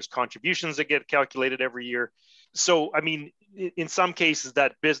shareholders contributions that get calculated every year. So I mean, in some cases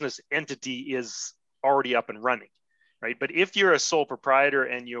that business entity is already up and running, right? But if you're a sole proprietor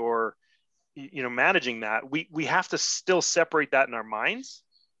and you're managing that, we have to still separate that in our minds,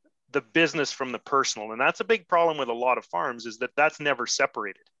 the business from the personal. And that's a big problem with a lot of farms, is that that's never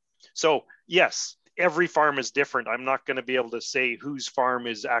separated. So yes, every farm is different. I'm not going to be able to say whose farm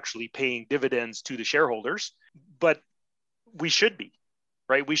is actually paying dividends to the shareholders, but we should be,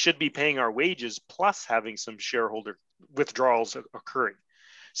 right? We should be paying our wages plus having some shareholder withdrawals occurring.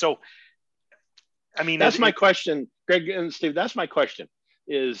 So, I mean, that's my question, Greg and Steve. That's my question.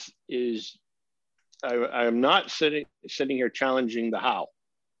 Is I'm not sitting here challenging the how.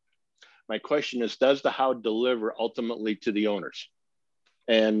 My question is, does the how deliver ultimately to the owners?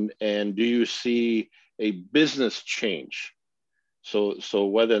 And do you see a business change? So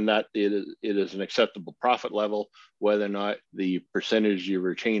whether or not it is an acceptable profit level, whether or not the percentage of your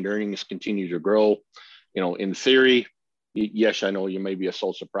retained earnings continue to grow, in theory, yes, I know you may be a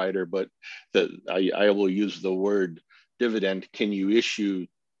sole proprietor, but I will use the word dividend. Can you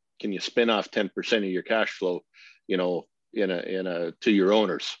spin off 10% of your cash flow, to your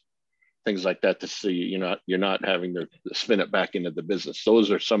owners, things like that, to see you're not having to spin it back into the business.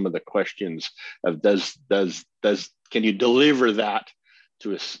 Those are some of the questions of can you deliver that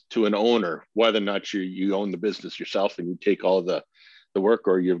to an owner, whether or not you own the business yourself and you take all the work,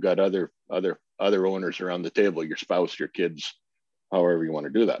 or you've got other owners around the table, your spouse, your kids, however you want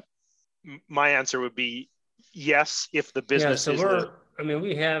to do that. My answer would be yes, if the business is.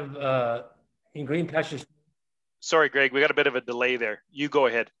 We have in Green Pastures. Sorry, Greg, we got a bit of a delay there. You go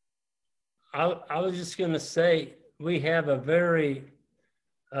ahead. I was just going to say, we have a very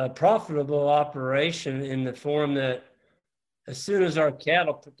profitable operation in the form that as soon as our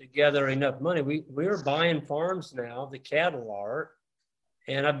cattle put together enough money, we're buying farms now, the cattle are,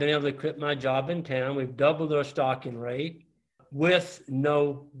 and I've been able to quit my job in town. We've doubled our stocking rate with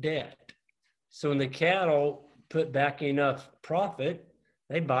no debt. So when the cattle put back enough profit,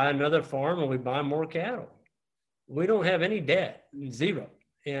 they buy another farm and we buy more cattle. We don't have any debt, zero.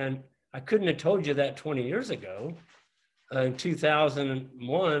 And I couldn't have told you that 20 years ago. In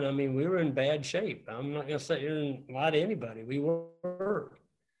 2001, we were in bad shape. I'm not going to sit here and lie to anybody. We were.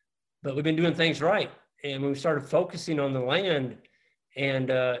 But we've been doing things right. And when we started focusing on the land and,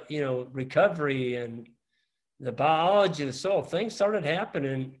 recovery and the biology of the soil, things started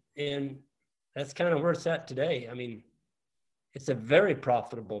happening. And that's kind of where it's at today. It's a very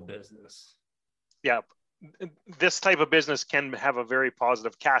profitable business. Yeah. This type of business can have a very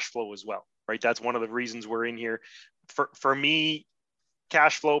positive cash flow as well, right? That's one of the reasons we're in here. For me,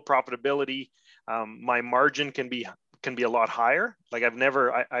 cash flow, profitability, my margin can be a lot higher. Like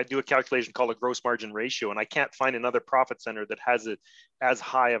I do a calculation called a gross margin ratio, and I can't find another profit center that has it as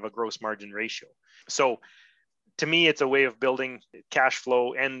high of a gross margin ratio. So to me, it's a way of building cash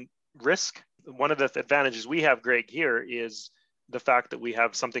flow and risk. One of the advantages we have, Greg, here is the fact that we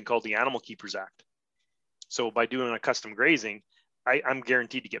have something called the Animal Keepers Act. So by doing a custom grazing, I'm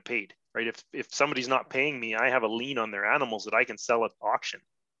guaranteed to get paid, right? If somebody's not paying me, I have a lien on their animals that I can sell at auction,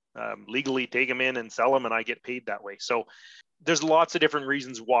 legally take them in and sell them, and I get paid that way. So there's lots of different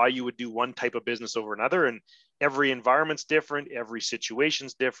reasons why you would do one type of business over another, and every environment's different, every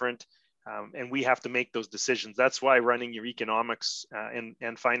situation's different, and we have to make those decisions. That's why running your economics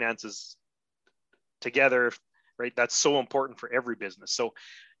and finances together, right? That's so important for every business. So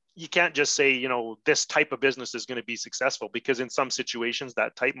you can't just say, this type of business is going to be successful, because in some situations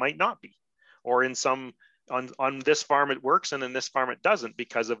that type might not be, or in some on this farm it works and in this farm it doesn't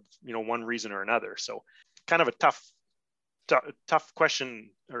because of one reason or another. So kind of a tough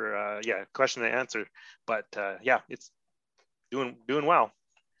question, or question to answer, but it's doing well.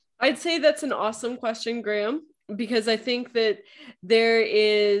 I'd say that's an awesome question, Graham, because I think that there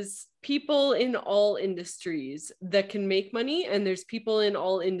is people in all industries that can make money, and there's people in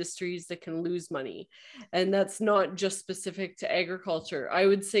all industries that can lose money. And that's not just specific to agriculture. I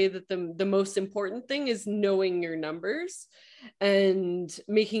would say that the most important thing is knowing your numbers and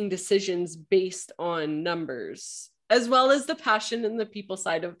making decisions based on numbers, as well as the passion and the people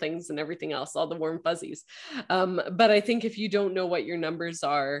side of things and everything else, all the warm fuzzies. But I think if you don't know what your numbers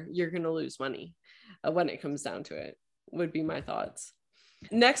are, you're going to lose money when it comes down to it, would be my thoughts.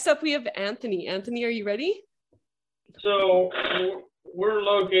 Next up, we have Anthony. Anthony, are you ready? So we're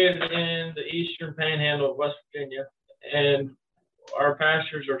located in the eastern panhandle of West Virginia, and our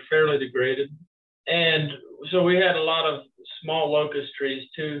pastures are fairly degraded. And so we had a lot of small locust trees,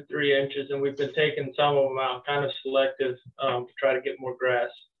 2-3 inches, and we've been taking some of them out, kind of selective, to try to get more grass.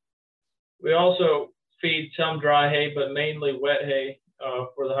 We also feed some dry hay, but mainly wet hay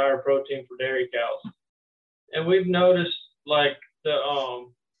for the higher protein for dairy cows. And we've noticed the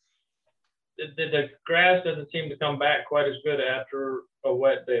grass doesn't seem to come back quite as good after a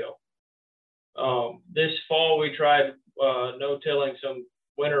wet bale. This fall we tried no-tilling some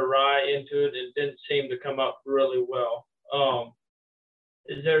winter rye into it, and it didn't seem to come up really well.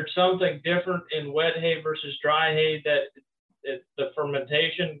 Is there something different in wet hay versus dry hay that the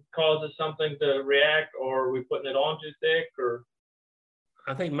fermentation causes something to react, or are we putting it on too thick? Or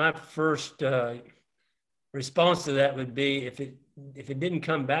I think my first response to that would be if it didn't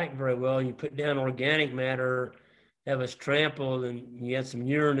come back very well, you put down organic matter that was trampled, and you had some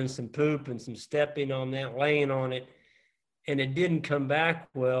urine and some poop and some stepping on that, laying on it, and it didn't come back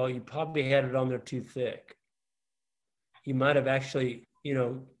well, you probably had it on there too thick. You might have actually,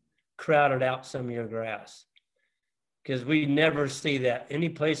 crowded out some of your grass. because we never see that. Any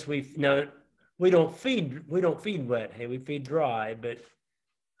place we don't feed wet hay, we feed dry, but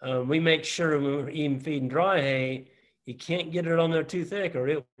we make sure when we're even feeding dry hay, you can't get it on there too thick or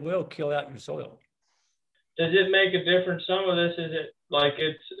it will kill out your soil. Does it make a difference? Some of this, is it like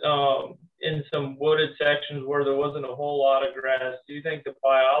it's in some wooded sections where there wasn't a whole lot of grass? Do you think the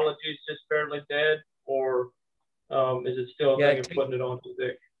biology is just fairly dead, or is it still a thing of putting it on too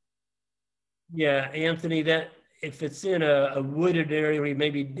thick? Yeah, Anthony, that if it's in a wooded area where you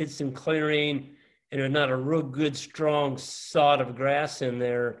maybe did some clearing and there's not a real good, strong sod of grass in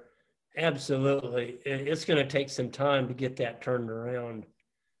there, absolutely. It's going to take some time to get that turned around.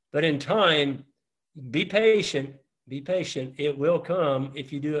 But in time, be patient. It will come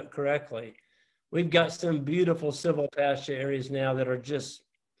if you do it correctly. We've got some beautiful silvo pasture areas now that are just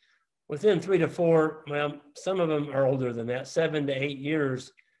within 3 to 4, well, some of them are older than that, 7 to 8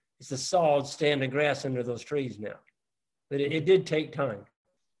 years. It's a solid stand of grass under those trees now. But it did take time.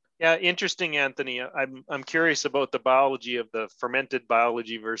 Yeah, interesting, Anthony. I'm curious about the biology of the fermented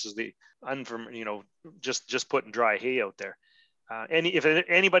biology versus the unfermented, just putting dry hay out there. If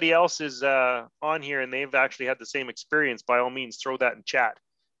anybody else is on here and they've actually had the same experience, by all means, throw that in chat.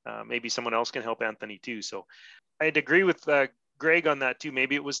 Maybe someone else can help Anthony too. So I'd agree with Greg on that too.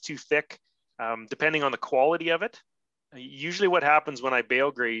 Maybe it was too thick, depending on the quality of it. Usually what happens when I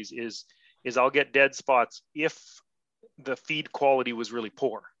bale graze is I'll get dead spots if the feed quality was really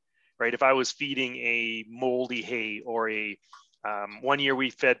poor, right? If I was feeding a moldy hay or one year we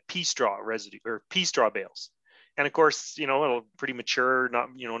fed pea straw residue or pea straw bales. And of course, it'll pretty mature,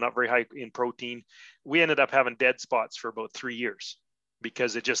 not very high in protein. We ended up having dead spots for about 3 years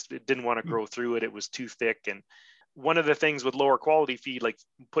because it didn't want to grow through it. It was too thick. And one of the things with lower quality feed, like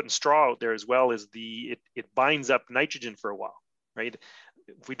putting straw out there as well, is it binds up nitrogen for a while, right?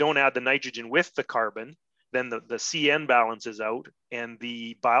 If we don't add the nitrogen with the carbon, then the CN balances out and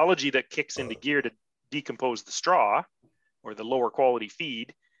the biology that kicks into gear to decompose the straw or the lower quality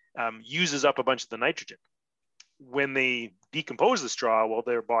feed uses up a bunch of the nitrogen. When they decompose the straw, well,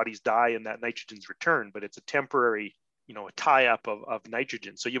 their bodies die and that nitrogen's returned, but it's a temporary, a tie-up of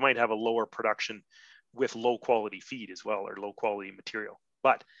nitrogen. So you might have a lower production with low quality feed as well, or low quality material.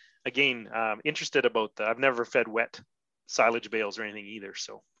 But again, interested about I've never fed wet silage bales or anything either.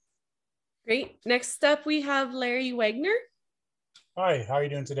 So great. Next up, we have Larry Wagner. Hi, how are you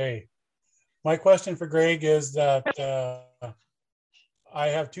doing today? My question for Greg is that I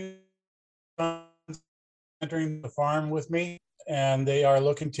have 2 sons entering the farm with me, and they are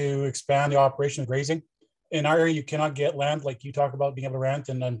looking to expand the operation of grazing. In our area, you cannot get land like you talk about being able to rent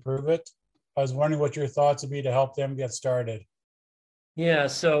and improve it. I was wondering what your thoughts would be to help them get started. Yeah,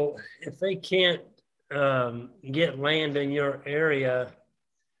 so if they can't get land in your area,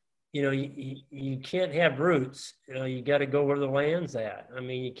 you can't have roots. You got to go where the land's at. I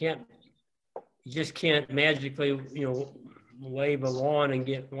mean, you just can't magically, wave a lawn and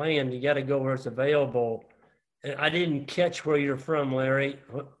get land. You got to go where it's available. And I didn't catch where you're from, Larry.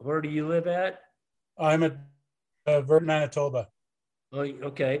 Where do you live at? I'm at Vernon, Manitoba. Oh,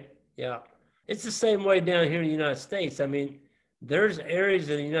 okay. Yeah. It's the same way down here in the United States. I mean, there's areas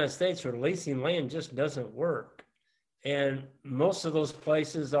in the United States where leasing land just doesn't work. And most of those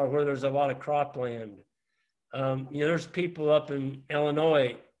places are where there's a lot of cropland. There's people up in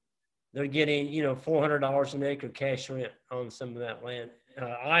Illinois, they're getting, $400 an acre cash rent on some of that land.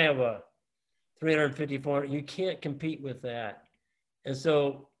 Iowa, $350, $400. You can't compete with that. And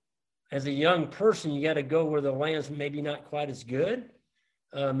so as a young person, you got to go where the land's maybe not quite as good.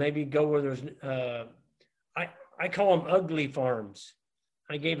 Maybe go where there's, I call them ugly farms.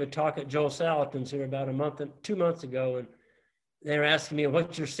 I gave a talk at Joel Salatin's here about 2 months ago, and they were asking me,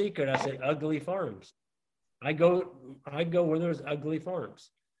 what's your secret? I said, ugly farms. I go where there's ugly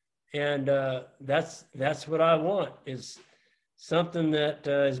farms. And that's what I want, is something that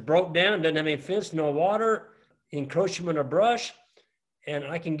is broke down, doesn't have any fence, no water, encroachment of brush, and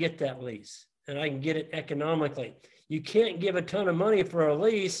I can get that lease, and I can get it economically. You can't give a ton of money for a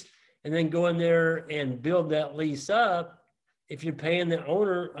lease and then go in there and build that lease up if you're paying the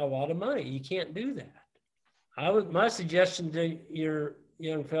owner a lot of money. You can't do that. My suggestion to your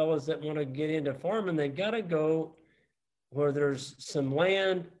young fellows that want to get into farming, they got to go where there's some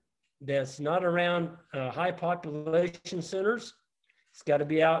land that's not around high population centers. It's got to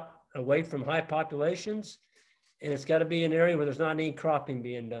be out away from high populations, and it's got to be an area where there's not any cropping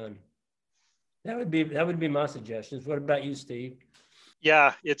being done. That would be my suggestions. What about you, Steve?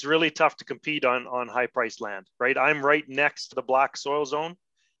 Yeah, it's really tough to compete on high priced land, right? I'm right next to the black soil zone.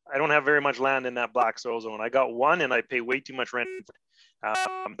 I don't have very much land in that black soil zone. I got one and I pay way too much rent.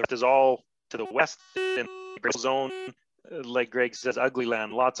 There's all to the west in the zone, like Greg says, ugly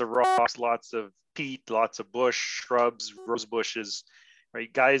land, lots of rocks, lots of peat, lots of bush, shrubs, rose bushes,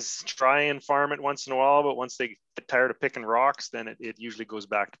 right? Guys try and farm it once in a while, but once they get tired of picking rocks, then it usually goes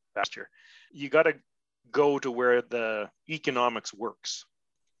back to pasture. You got to go to where the economics works,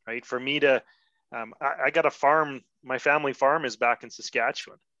 right? For me to, I got a farm, my family farm is back in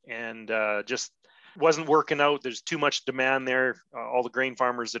Saskatchewan, and just wasn't working out. There's too much demand there, all the grain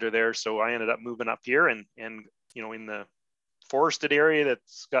farmers that are there. So I ended up moving up here and you know, in the forested area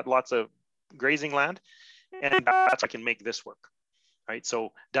that's got lots of grazing land, and that's I can make this work, right?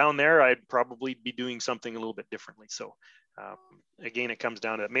 So down there, I'd probably be doing something a little bit differently. So again, it comes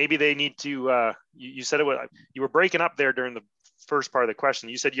down to maybe they need to, you said you were breaking up there during the first part of the question.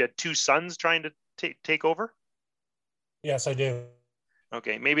 You said you had 2 sons trying to take over? Yes, I do.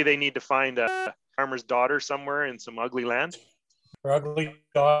 Okay, maybe they need to find a farmer's daughter somewhere in some ugly land. Or ugly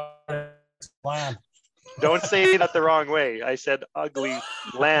daughter land. Don't say that the wrong way. I said ugly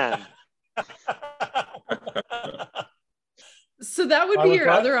land. So that would be your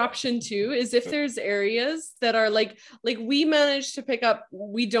other option too, is if there's areas that are like we managed to pick up,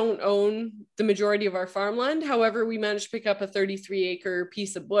 we don't own the majority of our farmland. However, we managed to pick up a 33-acre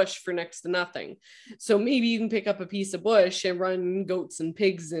piece of bush for next to nothing. So maybe you can pick up a piece of bush and run goats and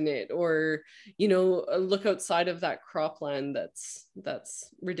pigs in it, or, you know, look outside of that cropland that's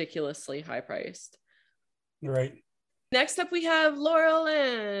ridiculously high priced. Right. Next up, we have Laurel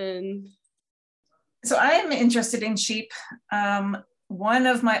Ann. So I am interested in sheep. One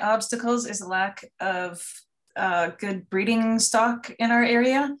of my obstacles is a lack of good breeding stock in our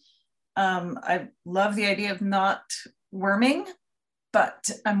area. I love the idea of not worming,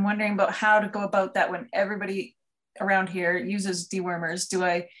 but I'm wondering about how to go about that when everybody around here uses dewormers. Do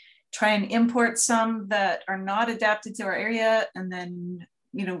I try and import some that are not adapted to our area and then,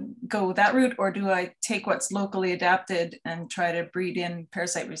 you know, go that route, or do I take what's locally adapted and try to breed in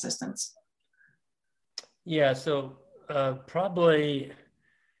parasite resistance? Yeah, so probably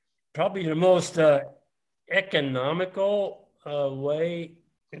the most economical way,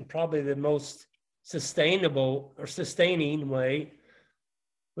 and probably the most sustainable or sustaining way,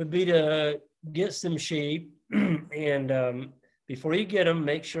 would be to get some sheep and before you get them,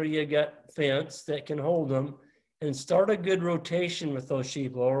 make sure you got fence that can hold them, and start a good rotation with those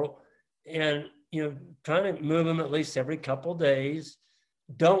sheep, Laurel, and, you know, trying to move them at least every couple of days.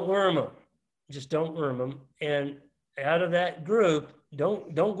 Don't worm them. Just don't worm them. And out of that group,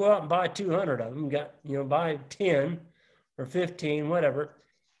 don't go out and buy 200 of them. Buy 10 or 15, whatever.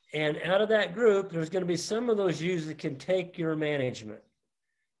 And out of that group, there's going to be some of those ewes that can take your management,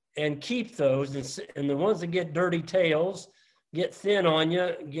 and keep those. And the ones that get dirty tails, get thin on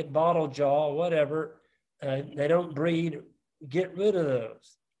you, get bottle jaw, whatever, they don't breed, get rid of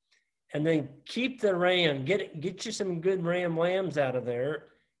those. And then keep the ram, get you some good ram lambs out of there.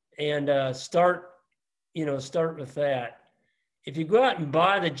 And start with that. If you go out and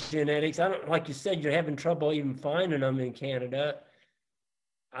buy the genetics, like you said, you're having trouble even finding them in Canada.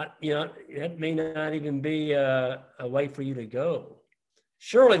 That may not even be a way for you to go.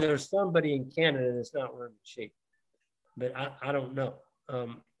 Surely there's somebody in Canada that's not worming sheep, but I don't know.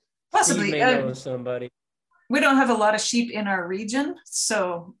 Possibly. Steve may know somebody. We don't have a lot of sheep in our region,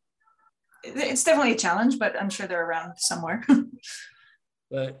 so it's definitely a challenge, but I'm sure they're around somewhere.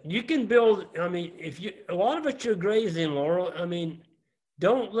 But you can build, a lot of it you're grazing, Laurel.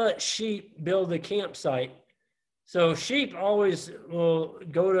 Don't let sheep build a campsite. So sheep always will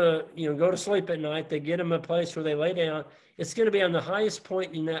go to sleep at night. They get them a place where they lay down. It's going to be on the highest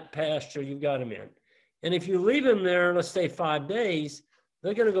point in that pasture you've got them in. And if you leave them there, let's say 5 days,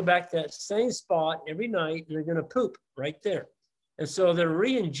 they're going to go back to that same spot every night, and they're going to poop right there. And so they're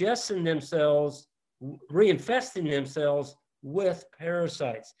reinfesting themselves with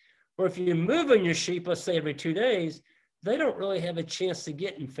parasites. Or if you're moving your sheep, let's say every 2 days, they don't really have a chance to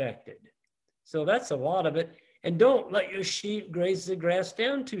get infected. So that's a lot of it. And don't let your sheep graze the grass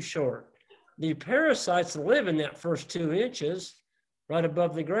down too short. The parasites live in that first 2 inches right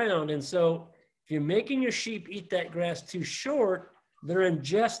above the ground. And so if you're making your sheep eat that grass too short, they're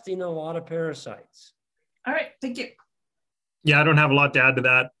ingesting a lot of parasites. All right, thank you. Yeah, I don't have a lot to add to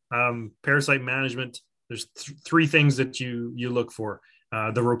that. Parasite management, there's 3 things that you look for.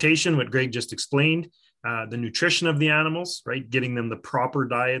 The rotation, what Greg just explained, the nutrition of the animals, right? Getting them the proper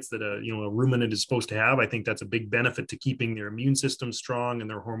diets that a ruminant is supposed to have. I think that's a big benefit to keeping their immune system strong and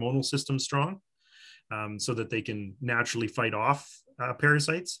their hormonal system strong, so that they can naturally fight off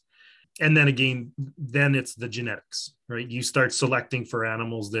parasites. And then again, then it's the genetics, right? You start selecting for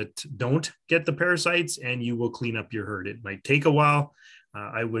animals that don't get the parasites, and you will clean up your herd. It might take a while.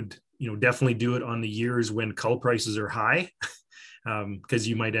 I would definitely do it on the years when cull prices are high, because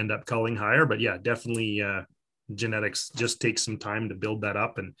you might end up culling higher. But yeah, definitely genetics just takes some time to build that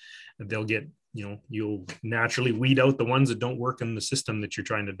up, and they'll get, you'll naturally weed out the ones that don't work in the system that you're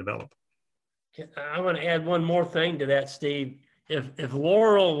trying to develop. I want to add one more thing to that, Steve. If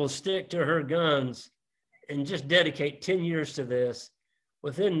Laurel will stick to her guns and just dedicate 10 years to this,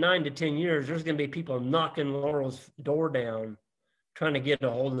 within 9 to 10 years, there's going to be people knocking Laurel's door down trying to get a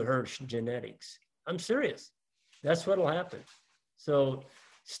hold of her genetics. I'm serious. That's what'll happen. So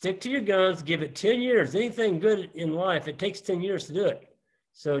stick to your guns, give it 10 years. Anything good in life, it takes 10 years to do it.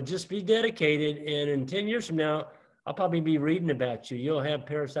 So just be dedicated. And in 10 years from now, I'll probably be reading about you. You'll have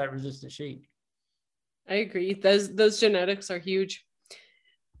parasite-resistant sheep. I agree. Those genetics are huge.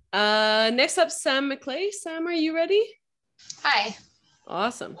 Next up, Sam McClay. Sam, are you ready? Hi.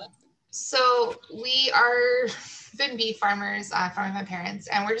 Awesome. So we are been beef farmers from my parents,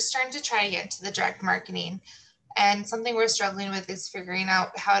 and we're just starting to try to get into the direct marketing. And something we're struggling with is figuring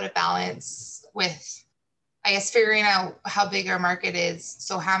out how to balance with, I guess, figuring out how big our market is.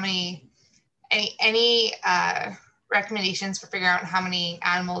 So how many, any recommendations for figuring out how many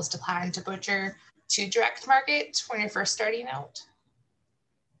animals to plan to butcher to direct market when you're first starting out?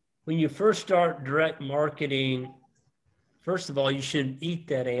 When you first start direct marketing, first of all, you should eat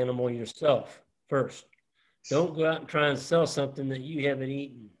that animal yourself first. Don't go out and try and sell something that you haven't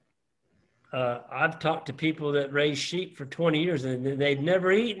eaten. I've talked to people that raise sheep for 20 years and they've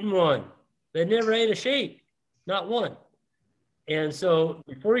never eaten one. They never ate a sheep, not one. And so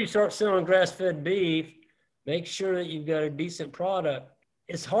before you start selling grass-fed beef, make sure that you've got a decent product.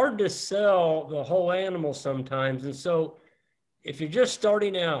 It's hard to sell the whole animal sometimes. And so if you're just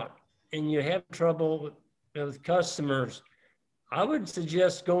starting out and you have trouble with customers, I would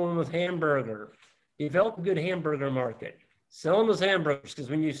suggest going with hamburger. Develop a good hamburger market. Sell them as hamburgers, because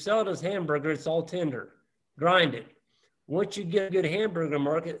when you sell it as hamburger, it's all tender. Grind it. Once you get a good hamburger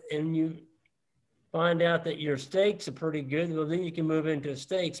market and you find out that your steaks are pretty good, well, then you can move into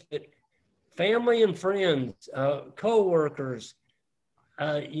steaks. But family and friends, co-workers,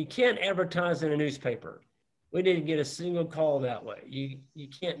 you can't advertise in a newspaper. We didn't get a single call that way. You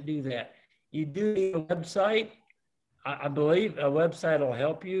can't do that. You do need a website. I believe a website will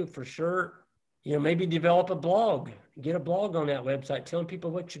help you for sure. Maybe develop a blog. Get a blog on that website, telling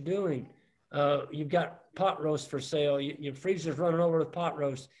people what you're doing. You've got pot roast for sale. Your freezer's running over with pot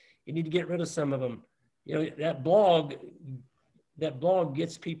roast. You need to get rid of some of them. That blog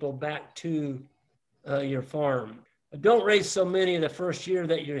gets people back to your farm. But don't raise so many the first year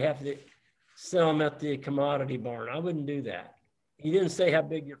that you have to sell them at the commodity barn. I wouldn't do that. You didn't say how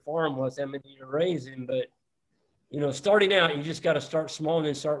big your farm was, how many you're raising, but starting out, you just got to start small and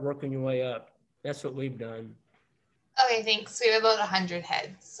then start working your way up. That's what we've done. Okay, thanks. We have about 100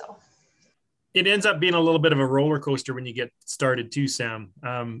 heads, so. It ends up being a little bit of a roller coaster when you get started too, Sam.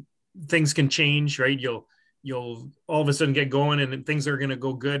 Things can change, right? You'll all of a sudden get going and things are going to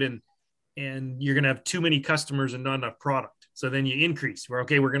go good, and you're going to have too many customers and not enough product. So then you increase. We're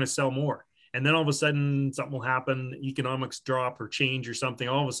going to sell more. And then all of a sudden something will happen, economics drop or change or something.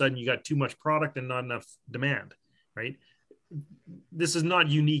 All of a sudden you got too much product and not enough demand, right? This is not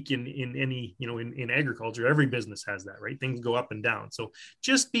unique in any, in agriculture. Every business has that, right? Things go up and down. So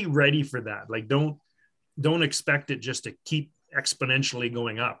just be ready for that. Like, don't expect it just to keep exponentially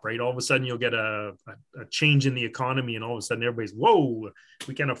going up, right? All of a sudden you'll get a change in the economy, and all of a sudden everybody's, whoa,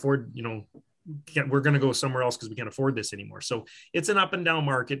 we can't afford, we're going to go somewhere else because we can't afford this anymore. So it's an up and down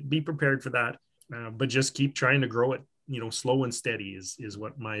market. Be prepared for that, but just keep trying to grow it, slow and steady is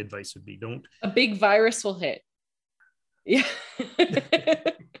what my advice would be. A big virus will hit. Yeah.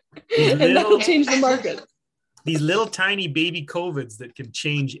 And that'll change the market. These little tiny baby COVIDs that can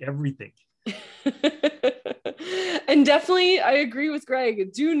change everything. And definitely, I agree with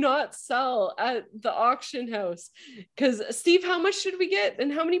Greg. Do not sell at the auction house. Because, Steve, how much did we get?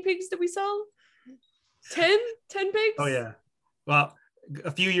 And how many pigs did we sell? 10 pigs? Oh, yeah. Well,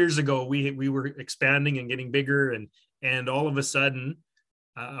 a few years ago, we were expanding and getting bigger. And all of a sudden,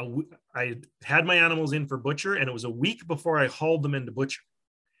 I had my animals in for butcher, and it was a week before I hauled them into butcher.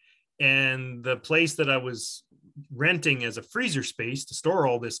 And the place that I was renting as a freezer space to store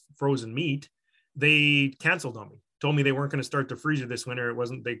all this frozen meat, they canceled on me, told me they weren't going to start the freezer this winter.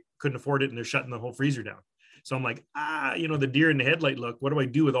 They couldn't afford it, and they're shutting the whole freezer down. So I'm like, the deer in the headlight look. What do I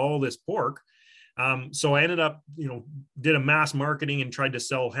do with all this pork? So I ended up, did a mass marketing and tried to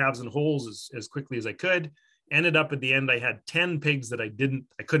sell halves and wholes as quickly as I could. Ended up at the end, I had 10 pigs that I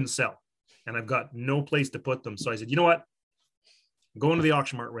couldn't sell, and I've got no place to put them. So I said, you know what? I'm going to the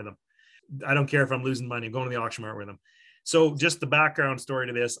auction mart with them. I don't care if I'm losing money. I'm going to the auction mart with them. So just the background story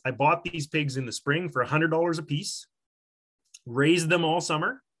to this, I bought these pigs in the spring for $100 a piece, raised them all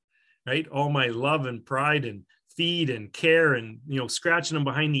summer, right? All my love and pride and feed and care and, scratching them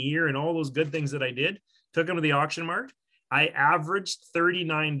behind the ear and all those good things that I did, took them to the auction mart. I averaged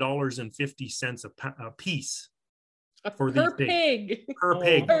 $39.50 a piece for these pigs. Per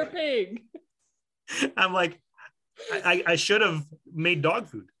pig. Per pig. I'm like, I should have made dog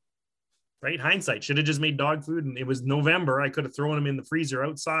food, right? Hindsight, should have just made dog food. And it was November. I could have thrown them in the freezer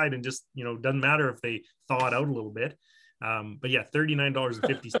outside and just, doesn't matter if they thawed out a little bit. But yeah,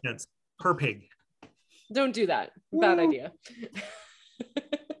 $39.50 per pig. Don't do that. Bad idea.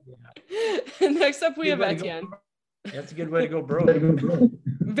 Next up, we have Etienne. That's a good way to go broke.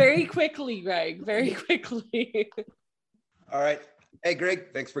 Very quickly, Greg. Very quickly. All right. Hey,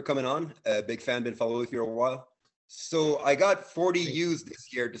 Greg, thanks for coming on. Big fan, been following you for a while. So I got 40 ewes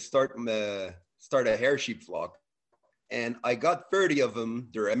this year to start a hair sheep flock. And I got 30 of them.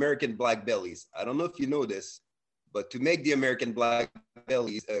 They're American black bellies. I don't know if you know this, but to make the American black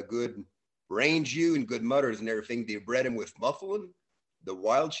bellies a good range ewe and good mudders and everything, they bred them with mufflin, the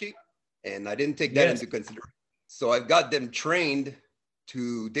wild sheep. And I didn't take that into consideration. So I've got them trained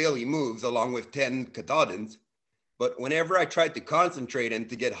to daily moves along with 10 Katahdins. But whenever I tried to concentrate and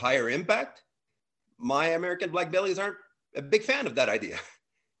to get higher impact, my American black bellies aren't a big fan of that idea.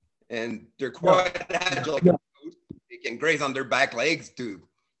 And they're quite agile. They can graze on their back legs to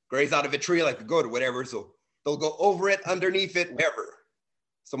graze out of a tree like a goat or whatever. So they'll go over it, underneath it, wherever.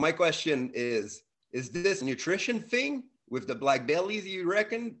 So my question is this a nutrition thing with the black bellies, you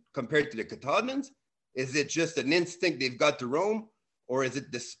reckon, compared to the Katahdins? Is it just an instinct they've got to roam, or is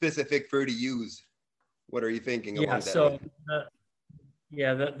it the specific fur to use? What are you thinking about that? So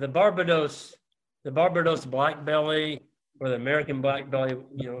the Barbados black belly or the American black belly,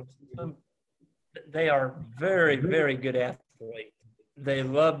 they are very, very good athletes. They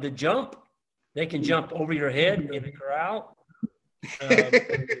love to jump. They can jump over your head in a corral.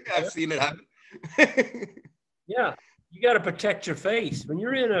 I've seen it happen. Yeah, you got to protect your face. When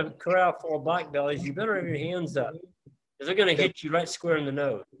you're in a corral full of black bellies, you better have your hands up because they're going to hit you right square in the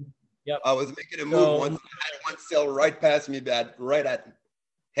nose. Yep. I was making a move once. I had one sail right past me, right at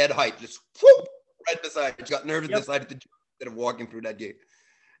head height, just whoop, right beside. I got nervous, decided to jump instead of walking through that gate.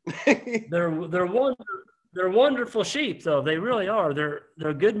 They're wonderful sheep, though. They really are.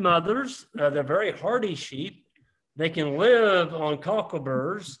 They're good mothers. They're very hardy sheep. They can live on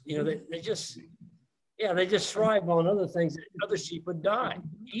cockleburs. They just thrive on other things that other sheep would die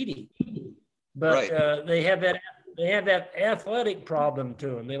eating. But they have that athletic problem to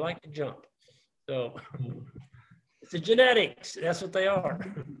them. They like to jump. So it's the genetics. That's what they are.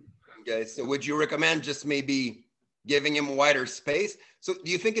 Okay. So would you recommend just maybe giving him wider space? So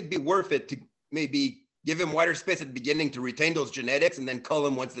do you think it'd be worth it to maybe give him wider space at the beginning to retain those genetics and then cull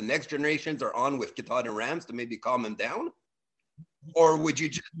him once the next generations are on with Katahdin rams to maybe calm him down? Or would you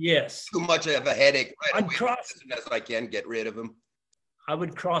just too much of a headache right away as soon as I can get rid of him? I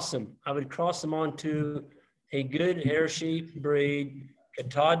would cross them. I would cross them onto a good hair sheep breed.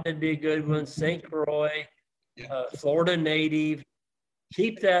 Katahdin would be a good one. St. Croix, Florida native.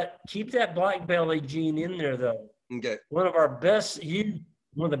 Keep that black belly gene in there though. Okay. One of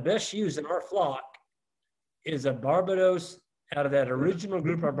the best ewes in our flock is a Barbados out of that original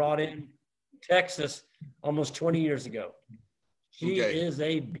group I brought in Texas almost 20 years ago. She is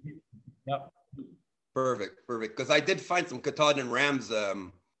a Perfect. Because I did find some Katahdin rams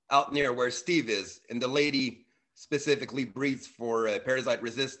out near where Steve is, and the lady specifically breeds for parasite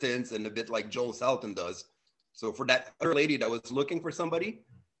resistance and a bit like Joel Salton does. So for that other lady that was looking for somebody,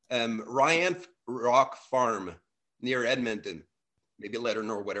 Ryan Rock Farm near Edmonton, maybe let her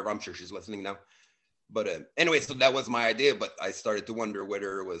know or whatever. I'm sure she's listening now. But anyway, so that was my idea, but I started to wonder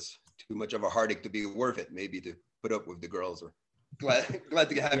whether it was too much of a heartache to be worth it, maybe to put up with the girls. Or glad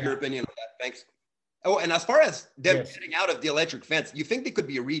to have your opinion on that. Thanks. Oh, and as far as them getting out of the electric fence, you think they could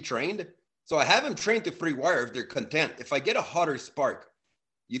be retrained? So I have them trained to free wire if they're content. If I get a hotter spark,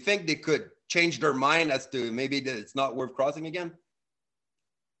 you think they could change their mind as to maybe that it's not worth crossing again?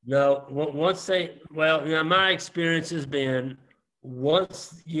 No, my experience has been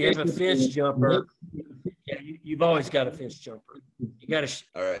once you have a fence jumper, you've always got a fence jumper. You got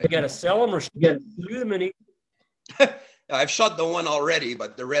to sell them or you got to shoot them and eat. I've shot the one already,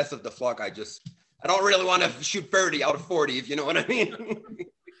 but the rest of the flock, I don't really want to shoot 30 out of 40, if you know what I mean.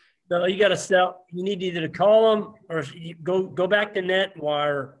 No, you got to sell. You need either to call them or go back to net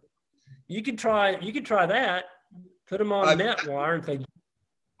wire. You could try that. Put them on net wire and say,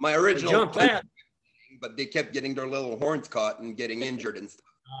 my original jump that. But they kept getting their little horns caught and getting injured and stuff.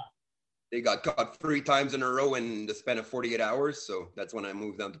 they got caught 3 times in a row in the span of 48 hours. So that's when I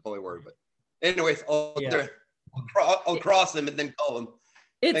moved down to Polyward. But anyways, I'll cross them and then call them.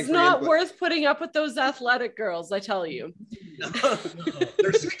 It's not worth putting up with those athletic girls, I tell you.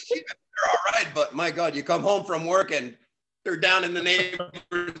 They're sweet sheep. They're all right, but my God, you come home from work and they're down in the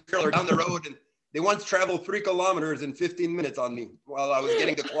neighborhood or down the road, and they once traveled 3 kilometers in 15 minutes on me while I was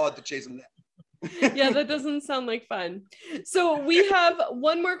getting the quad to chase them down. Yeah, that doesn't sound like fun. So we have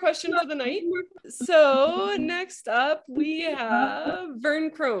one more question for the night. So next up, we have Vern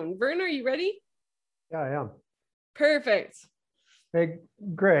Crone. Vern, are you ready? Yeah, I am. Perfect. Hey,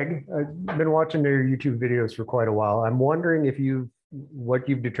 Greg, I've been watching your YouTube videos for quite a while. I'm wondering if what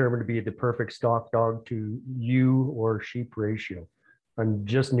you've determined to be the perfect stock dog to ewe or sheep ratio. I'm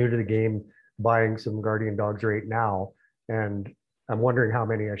just new to the game, buying some guardian dogs right now, and I'm wondering how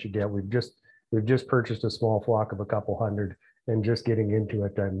many I should get. We've just purchased a small flock of a couple hundred, and just getting into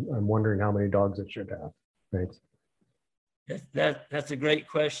it, I'm wondering how many dogs it should have. Thanks. That's a great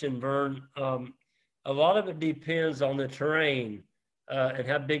question, Vern. A lot of it depends on the terrain and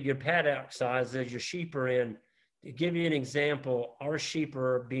how big your paddock size is your sheep are in. To give you an example, our sheep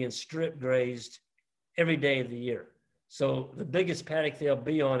are being strip grazed every day of the year. So the biggest paddock they'll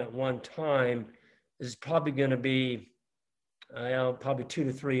be on at one time is probably going to be probably 2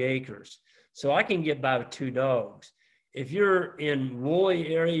 to 3 acres. So I can get by with 2 dogs. If you're in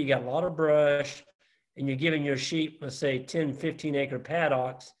woolly area, you got a lot of brush, and you're giving your sheep, let's say 10, 15 acre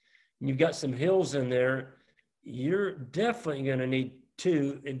paddocks, and you've got some hills in there, you're definitely going to need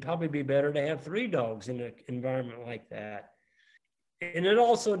 2. It'd probably be better to have 3 dogs in an environment like that. And it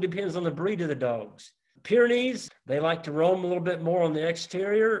also depends on the breed of the dogs. Pyrenees, they like to roam a little bit more on the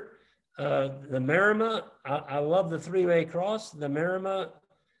exterior. The Maremma, I love the 3-way cross, the Maremma,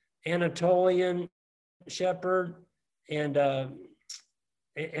 Anatolian Shepherd, and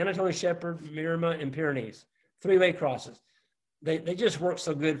Anatolian Shepherd, Maremma, and Pyrenees. 3-way crosses. They just work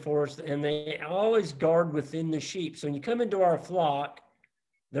so good for us, and they always guard within the sheep. So when you come into our flock,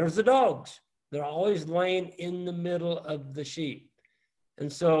 there's the dogs. They're always laying in the middle of the sheep.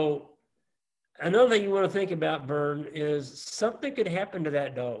 And so another thing you want to think about, Vern, is something could happen to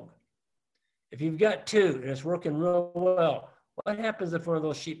that dog. If you've got 2 and it's working real well, what happens if one of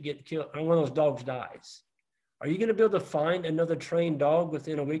those sheep get killed or one of those dogs dies? Are you going to be able to find another trained dog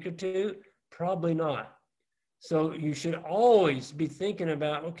within a week or 2? Probably not. So you should always be thinking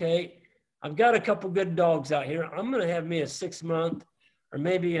about, okay, I've got a couple good dogs out here. I'm going to have me a 6-month or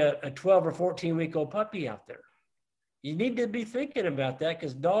maybe a 12 or 14-week-old puppy out there. You need to be thinking about that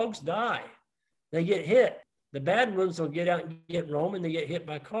because dogs die. They get hit. The bad ones will get out and get roaming. They get hit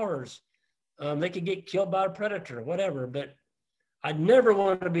by cars. They could get killed by a predator, whatever. But I'd never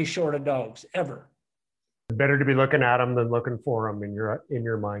want to be short of dogs, ever. Better to be looking at them than looking for them in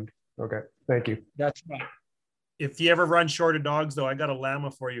your mind. Okay, thank you. That's right. If you ever run short of dogs, though, I got a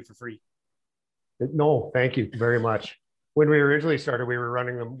llama for you for free. No, thank you very much. When we originally started, we were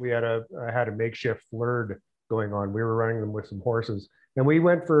running them. I had a makeshift flirt going on. We were running them with some horses, and we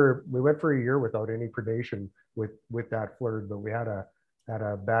went for a year without any predation with that flirt. But we had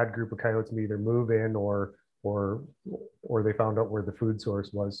a bad group of coyotes either move in or they found out where the food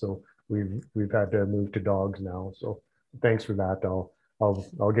source was. So we've had to move to dogs now. So thanks for that.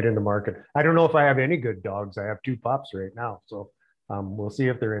 I'll get in the market. I don't know if I have any good dogs. I have 2 pups right now, so we'll see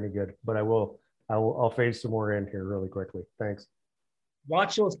if they're any good. But I'll phase some more in here really quickly. Thanks.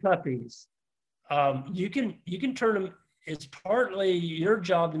 Watch those puppies. You can turn them. It's partly your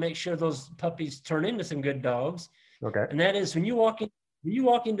job to make sure those puppies turn into some good dogs. Okay. And that is when you walk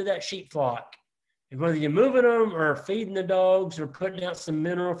into that sheep flock, and whether you're moving them or feeding the dogs or putting out some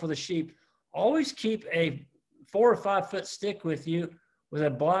mineral for the sheep, always keep a 4 or 5 foot stick with you with a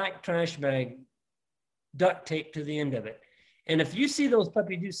black trash bag duct tape to the end of it. And if you see those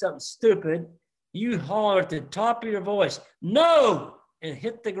puppies do something stupid, you holler at the top of your voice, "No!" and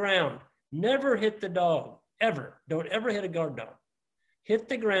hit the ground. Never hit the dog, ever. Don't ever hit a guard dog. Hit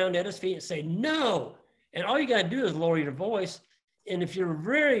the ground at his feet and say, "No!" And all you got to do is lower your voice. And if you're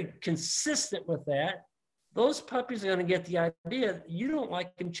very consistent with that, those puppies are going to get the idea that you don't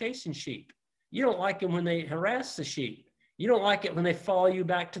like them chasing sheep. You don't like them when they harass the sheep. You don't like it when they follow you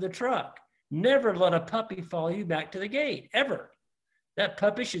back to the truck. Never let a puppy follow you back to the gate, ever. That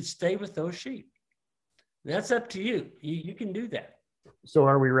puppy should stay with those sheep. That's up to you. You can do that. So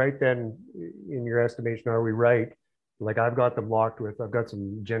are we right then, in your estimation, are we right? Like I've got them locked with, I've got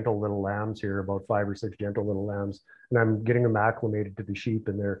some gentle little lambs here, about 5 or 6 gentle little lambs, and I'm getting them acclimated to the sheep,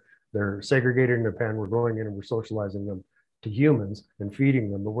 and they're segregated in a pen. We're going in and we're socializing them to humans and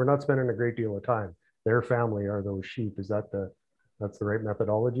feeding them, but we're not spending a great deal of time. Their family are those sheep. Is that's the right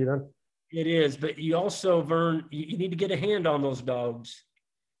methodology then? It is, but you also, Vern, you need to get a hand on those dogs.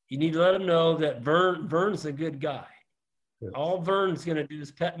 You need to let them know that Vern's a good guy. Yes. All Vern's going to do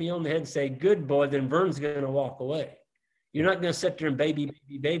is pat me on the head and say, good boy, then Vern's going to walk away. You're not going to sit there and baby.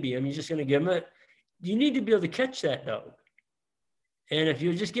 I mean, you're just going to give him you need to be able to catch that dog. And if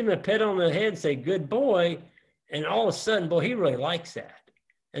you just give him a pat on the head and say, good boy, and all of a sudden, boy, he really likes that.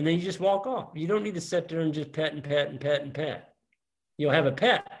 And then you just walk off. You don't need to sit there and just pet and pet and pet and pet. You'll have a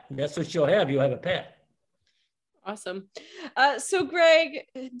pet. That's what you'll have. You'll have a pet. Awesome. So Greg,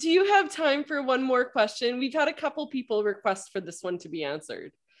 do you have time for one more question? We've had a couple people request for this one to be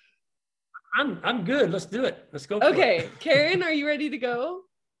answered. I'm good. Let's do it. Let's go. Okay. Karen, are you ready to go?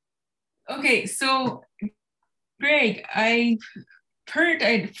 Okay. So Greg, I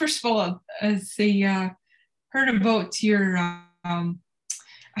heard, first of all, heard about your,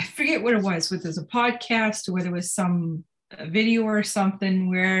 I forget what it was, whether it was a podcast or whether it was some video or something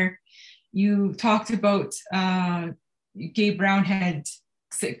where you talked about Gabe Brown had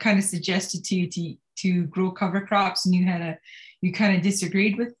kind of suggested to you to grow cover crops, and you kind of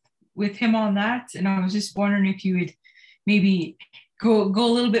disagreed with him on that. And I was just wondering if you would maybe go a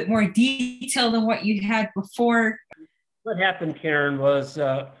little bit more detail than what you had before. What happened, Karen, was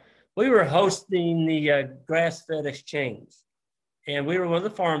we were hosting the grass-fed exchange, and we were one of the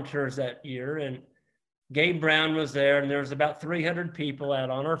farm tours that year, and Gabe Brown was there, and there was about 300 people out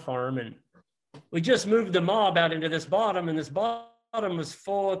on our farm, and we just moved the mob out into this bottom, and this bottom was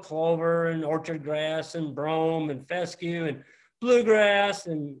full of clover and orchard grass and brome and fescue and bluegrass,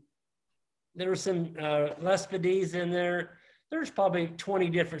 and there were some Lespedis in there. There's probably 20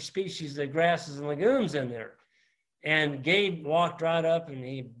 different species of grasses and legumes in there. And Gabe walked right up and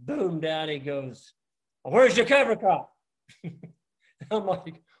he boomed out. He goes, well, where's your cover crop? I'm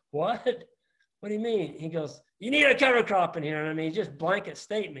like, what? What do you mean? He goes, you need a cover crop in here. And I mean, just blanket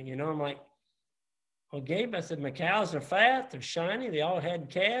statement, you know. I'm like, well, Gabe, I said, my cows are fat, they're shiny, they all had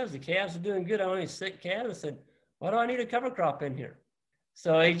calves. The calves are doing good. I only sick calves. I said, why do I need a cover crop in here?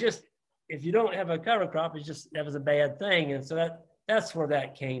 So he just, if you don't have a cover crop, it's just, that was a bad thing. And so that's where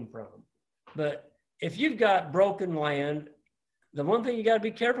that came from. But if you've got broken land, the one thing you got to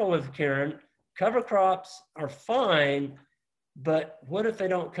be careful with, Karen, cover crops are fine, but what if they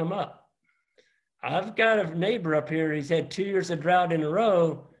don't come up? I've got a neighbor up here, he's had 2 years of drought in a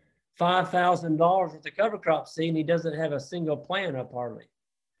row, $5,000 worth of cover crop seed, and he doesn't have a single plant up hardly.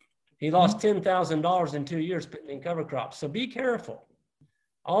 He lost $10,000 in 2 years putting in cover crops. So be careful.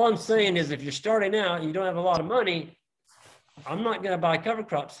 All I'm saying is if you're starting out and you don't have a lot of money, I'm not going to buy cover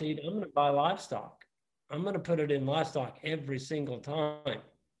crop seed. I'm going to buy livestock. I'm going to put it in livestock every single time.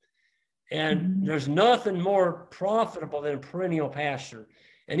 And there's nothing more profitable than perennial pasture.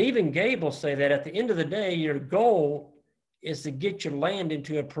 And even Gabe will say that at the end of the day, your goal is to get your land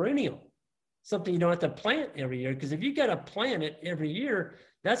into a perennial, something you don't have to plant every year. Because if you got to plant it every year,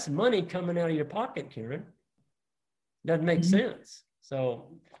 that's money coming out of your pocket, Karen. Doesn't make sense.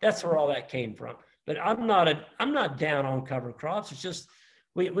 So that's where all that came from. But I'm not down on cover crops. It's just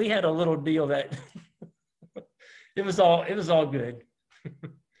we had a little deal that it was all good.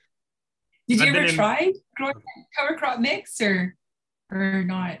 Did you ever try growing cover crop mix or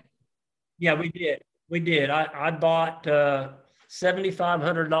not? Yeah, we did. We did. I bought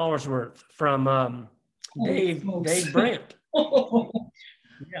 $7,500 worth from Dave Brandt.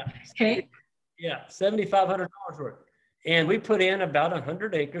 Yeah. Okay. Yeah, $7,500 worth. And we put in about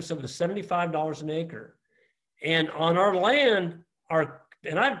 100 acres, so it was $75 an acre. And on our land, I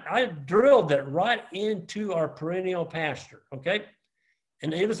drilled it right into our perennial pasture, okay?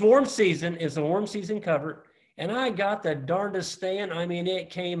 And it was warm season, it's a warm season cover. And I got the darndest stand. I mean, it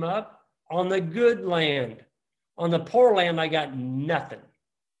came up on the good land. On the poor land, I got nothing.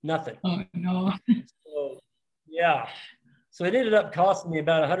 Oh, no. So, yeah. So it ended up costing me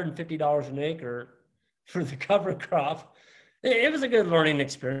about $150 an acre for the cover crop. It was a good learning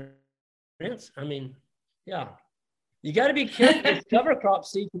experience. I mean, yeah. You got to be careful with cover crop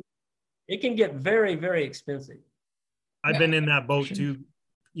seed. It can get very, very expensive. I've been in that boat too.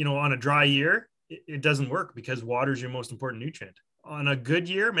 You know, on a dry year, it doesn't work because water is your most important nutrient. On a good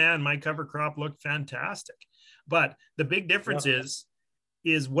year, man, my cover crop looked fantastic. But the big difference is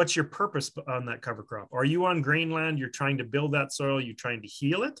what's your purpose on that cover crop? Are you on grain land? You're trying to build that soil. You're trying to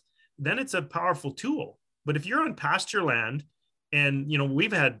heal it. Then it's a powerful tool. But if you're on pasture land, and, you know,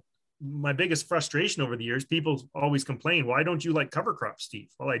 we've had my biggest frustration over the years, people always complain, why don't you like cover crops, Steve?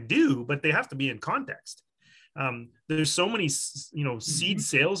 Well, I do, but they have to be in context. There's so many, you know, seed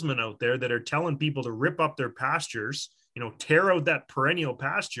salesmen out there that are telling people to rip up their pastures, you know, tear out that perennial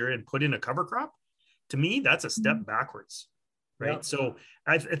pasture and put in a cover crop. To me, that's a step backwards, right? Yep. So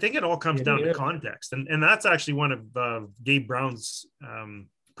I think it all comes down to context, and that's actually one of Gabe Brown's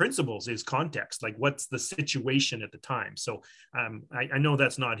principles is context. Like, what's the situation at the time? So I know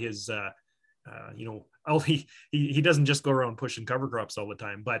that's not his he doesn't just go around pushing cover crops all the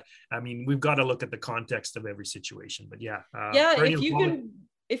time, but I mean, we've got to look at the context of every situation. But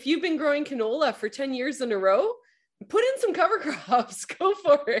if you've been growing canola for 10 years in a row, put in some cover crops. Go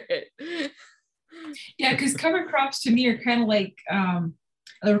for it. Yeah, because cover crops to me are kind of like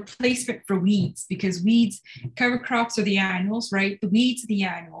a replacement for weeds, because cover crops are the annuals, right? The weeds are the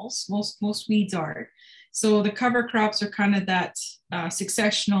annuals. Most weeds are. So the cover crops are kind of that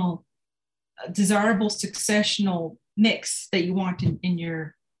desirable successional mix that you want in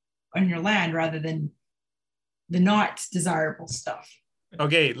your land, rather than the not desirable stuff.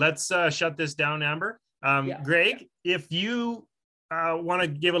 Okay, let's shut this down, Amber. Greg, if you want to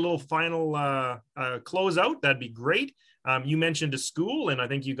give a little final closeout, that'd be great. You mentioned a school, and I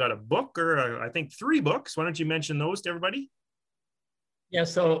think you got a book, or I think 3 books. Why don't you mention those to everybody? Yeah,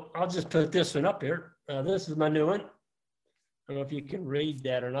 so I'll just put this one up here. This is my new one. I don't know if you can read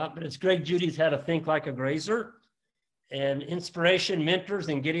that or not, but it's Greg Judy's How to Think Like a Grazer, and Inspiration, Mentors,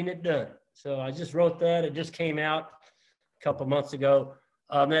 and Getting It Done. So I just wrote that. It just came out a couple months ago.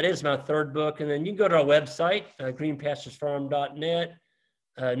 That is my 3rd book. And then you can go to our website, greenpasturesfarm.net.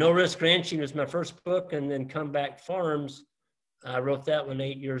 No Risk Ranching was my 1st book, and then Comeback Farms. I wrote that one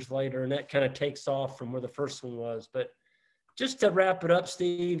 8 years later, and that kind of takes off from where the first one was. But just to wrap it up,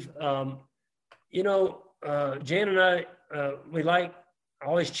 Steve, Jan and I, we like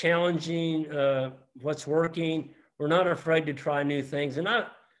always challenging what's working. We're not afraid to try new things. And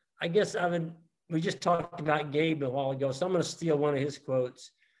I guess we just talked about Gabe a while ago, so I'm going to steal one of his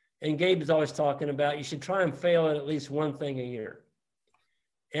quotes. And Gabe is always talking about you should try and fail at least one thing a year.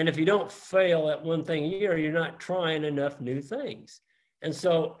 And if you don't fail at one thing a year, you're not trying enough new things. And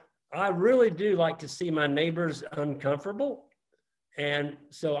so I really do like to see my neighbors uncomfortable. And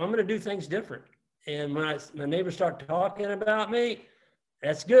so I'm going to do things different. And when my neighbors start talking about me,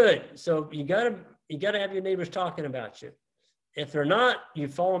 that's good. So you got to have your neighbors talking about you. If they're not,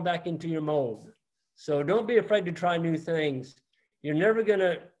 you've fallen back into your mold. So don't be afraid to try new things. You're never going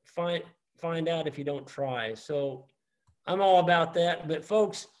to find out if you don't try. So I'm all about that. But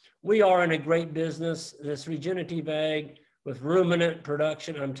folks, we are in a great business, this regenerative ag with ruminant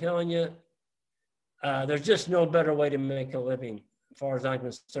production. I'm telling you, there's just no better way to make a living as far as I'm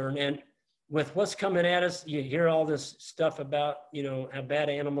concerned. And with what's coming at us, you hear all this stuff about, how bad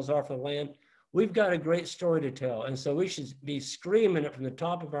animals are for the land. We've got a great story to tell. And so we should be screaming it from the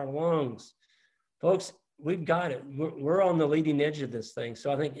top of our lungs. Folks, we've got it. We're on the leading edge of this thing.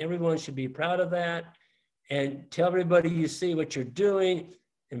 So I think everyone should be proud of that, and tell everybody you see what you're doing,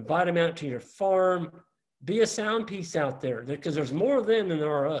 invite them out to your farm, be a sound piece out there, because there's more of them than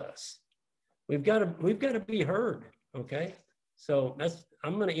there are us. We've got to be heard. Okay. So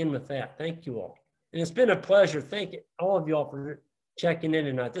I'm going to end with that. Thank you all. And it's been a pleasure. Thank all of y'all for checking in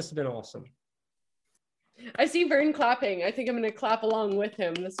tonight. This has been awesome. I see Vern clapping. I think I'm going to clap along with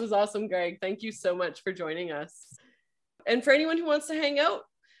him. This was awesome, Greg. Thank you so much for joining us. And for anyone who wants to hang out,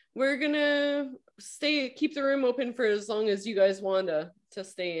 we're going to keep the room open for as long as you guys want to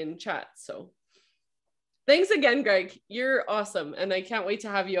stay and chat. So thanks again, Greg. You're awesome. And I can't wait to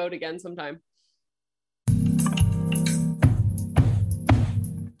have you out again sometime.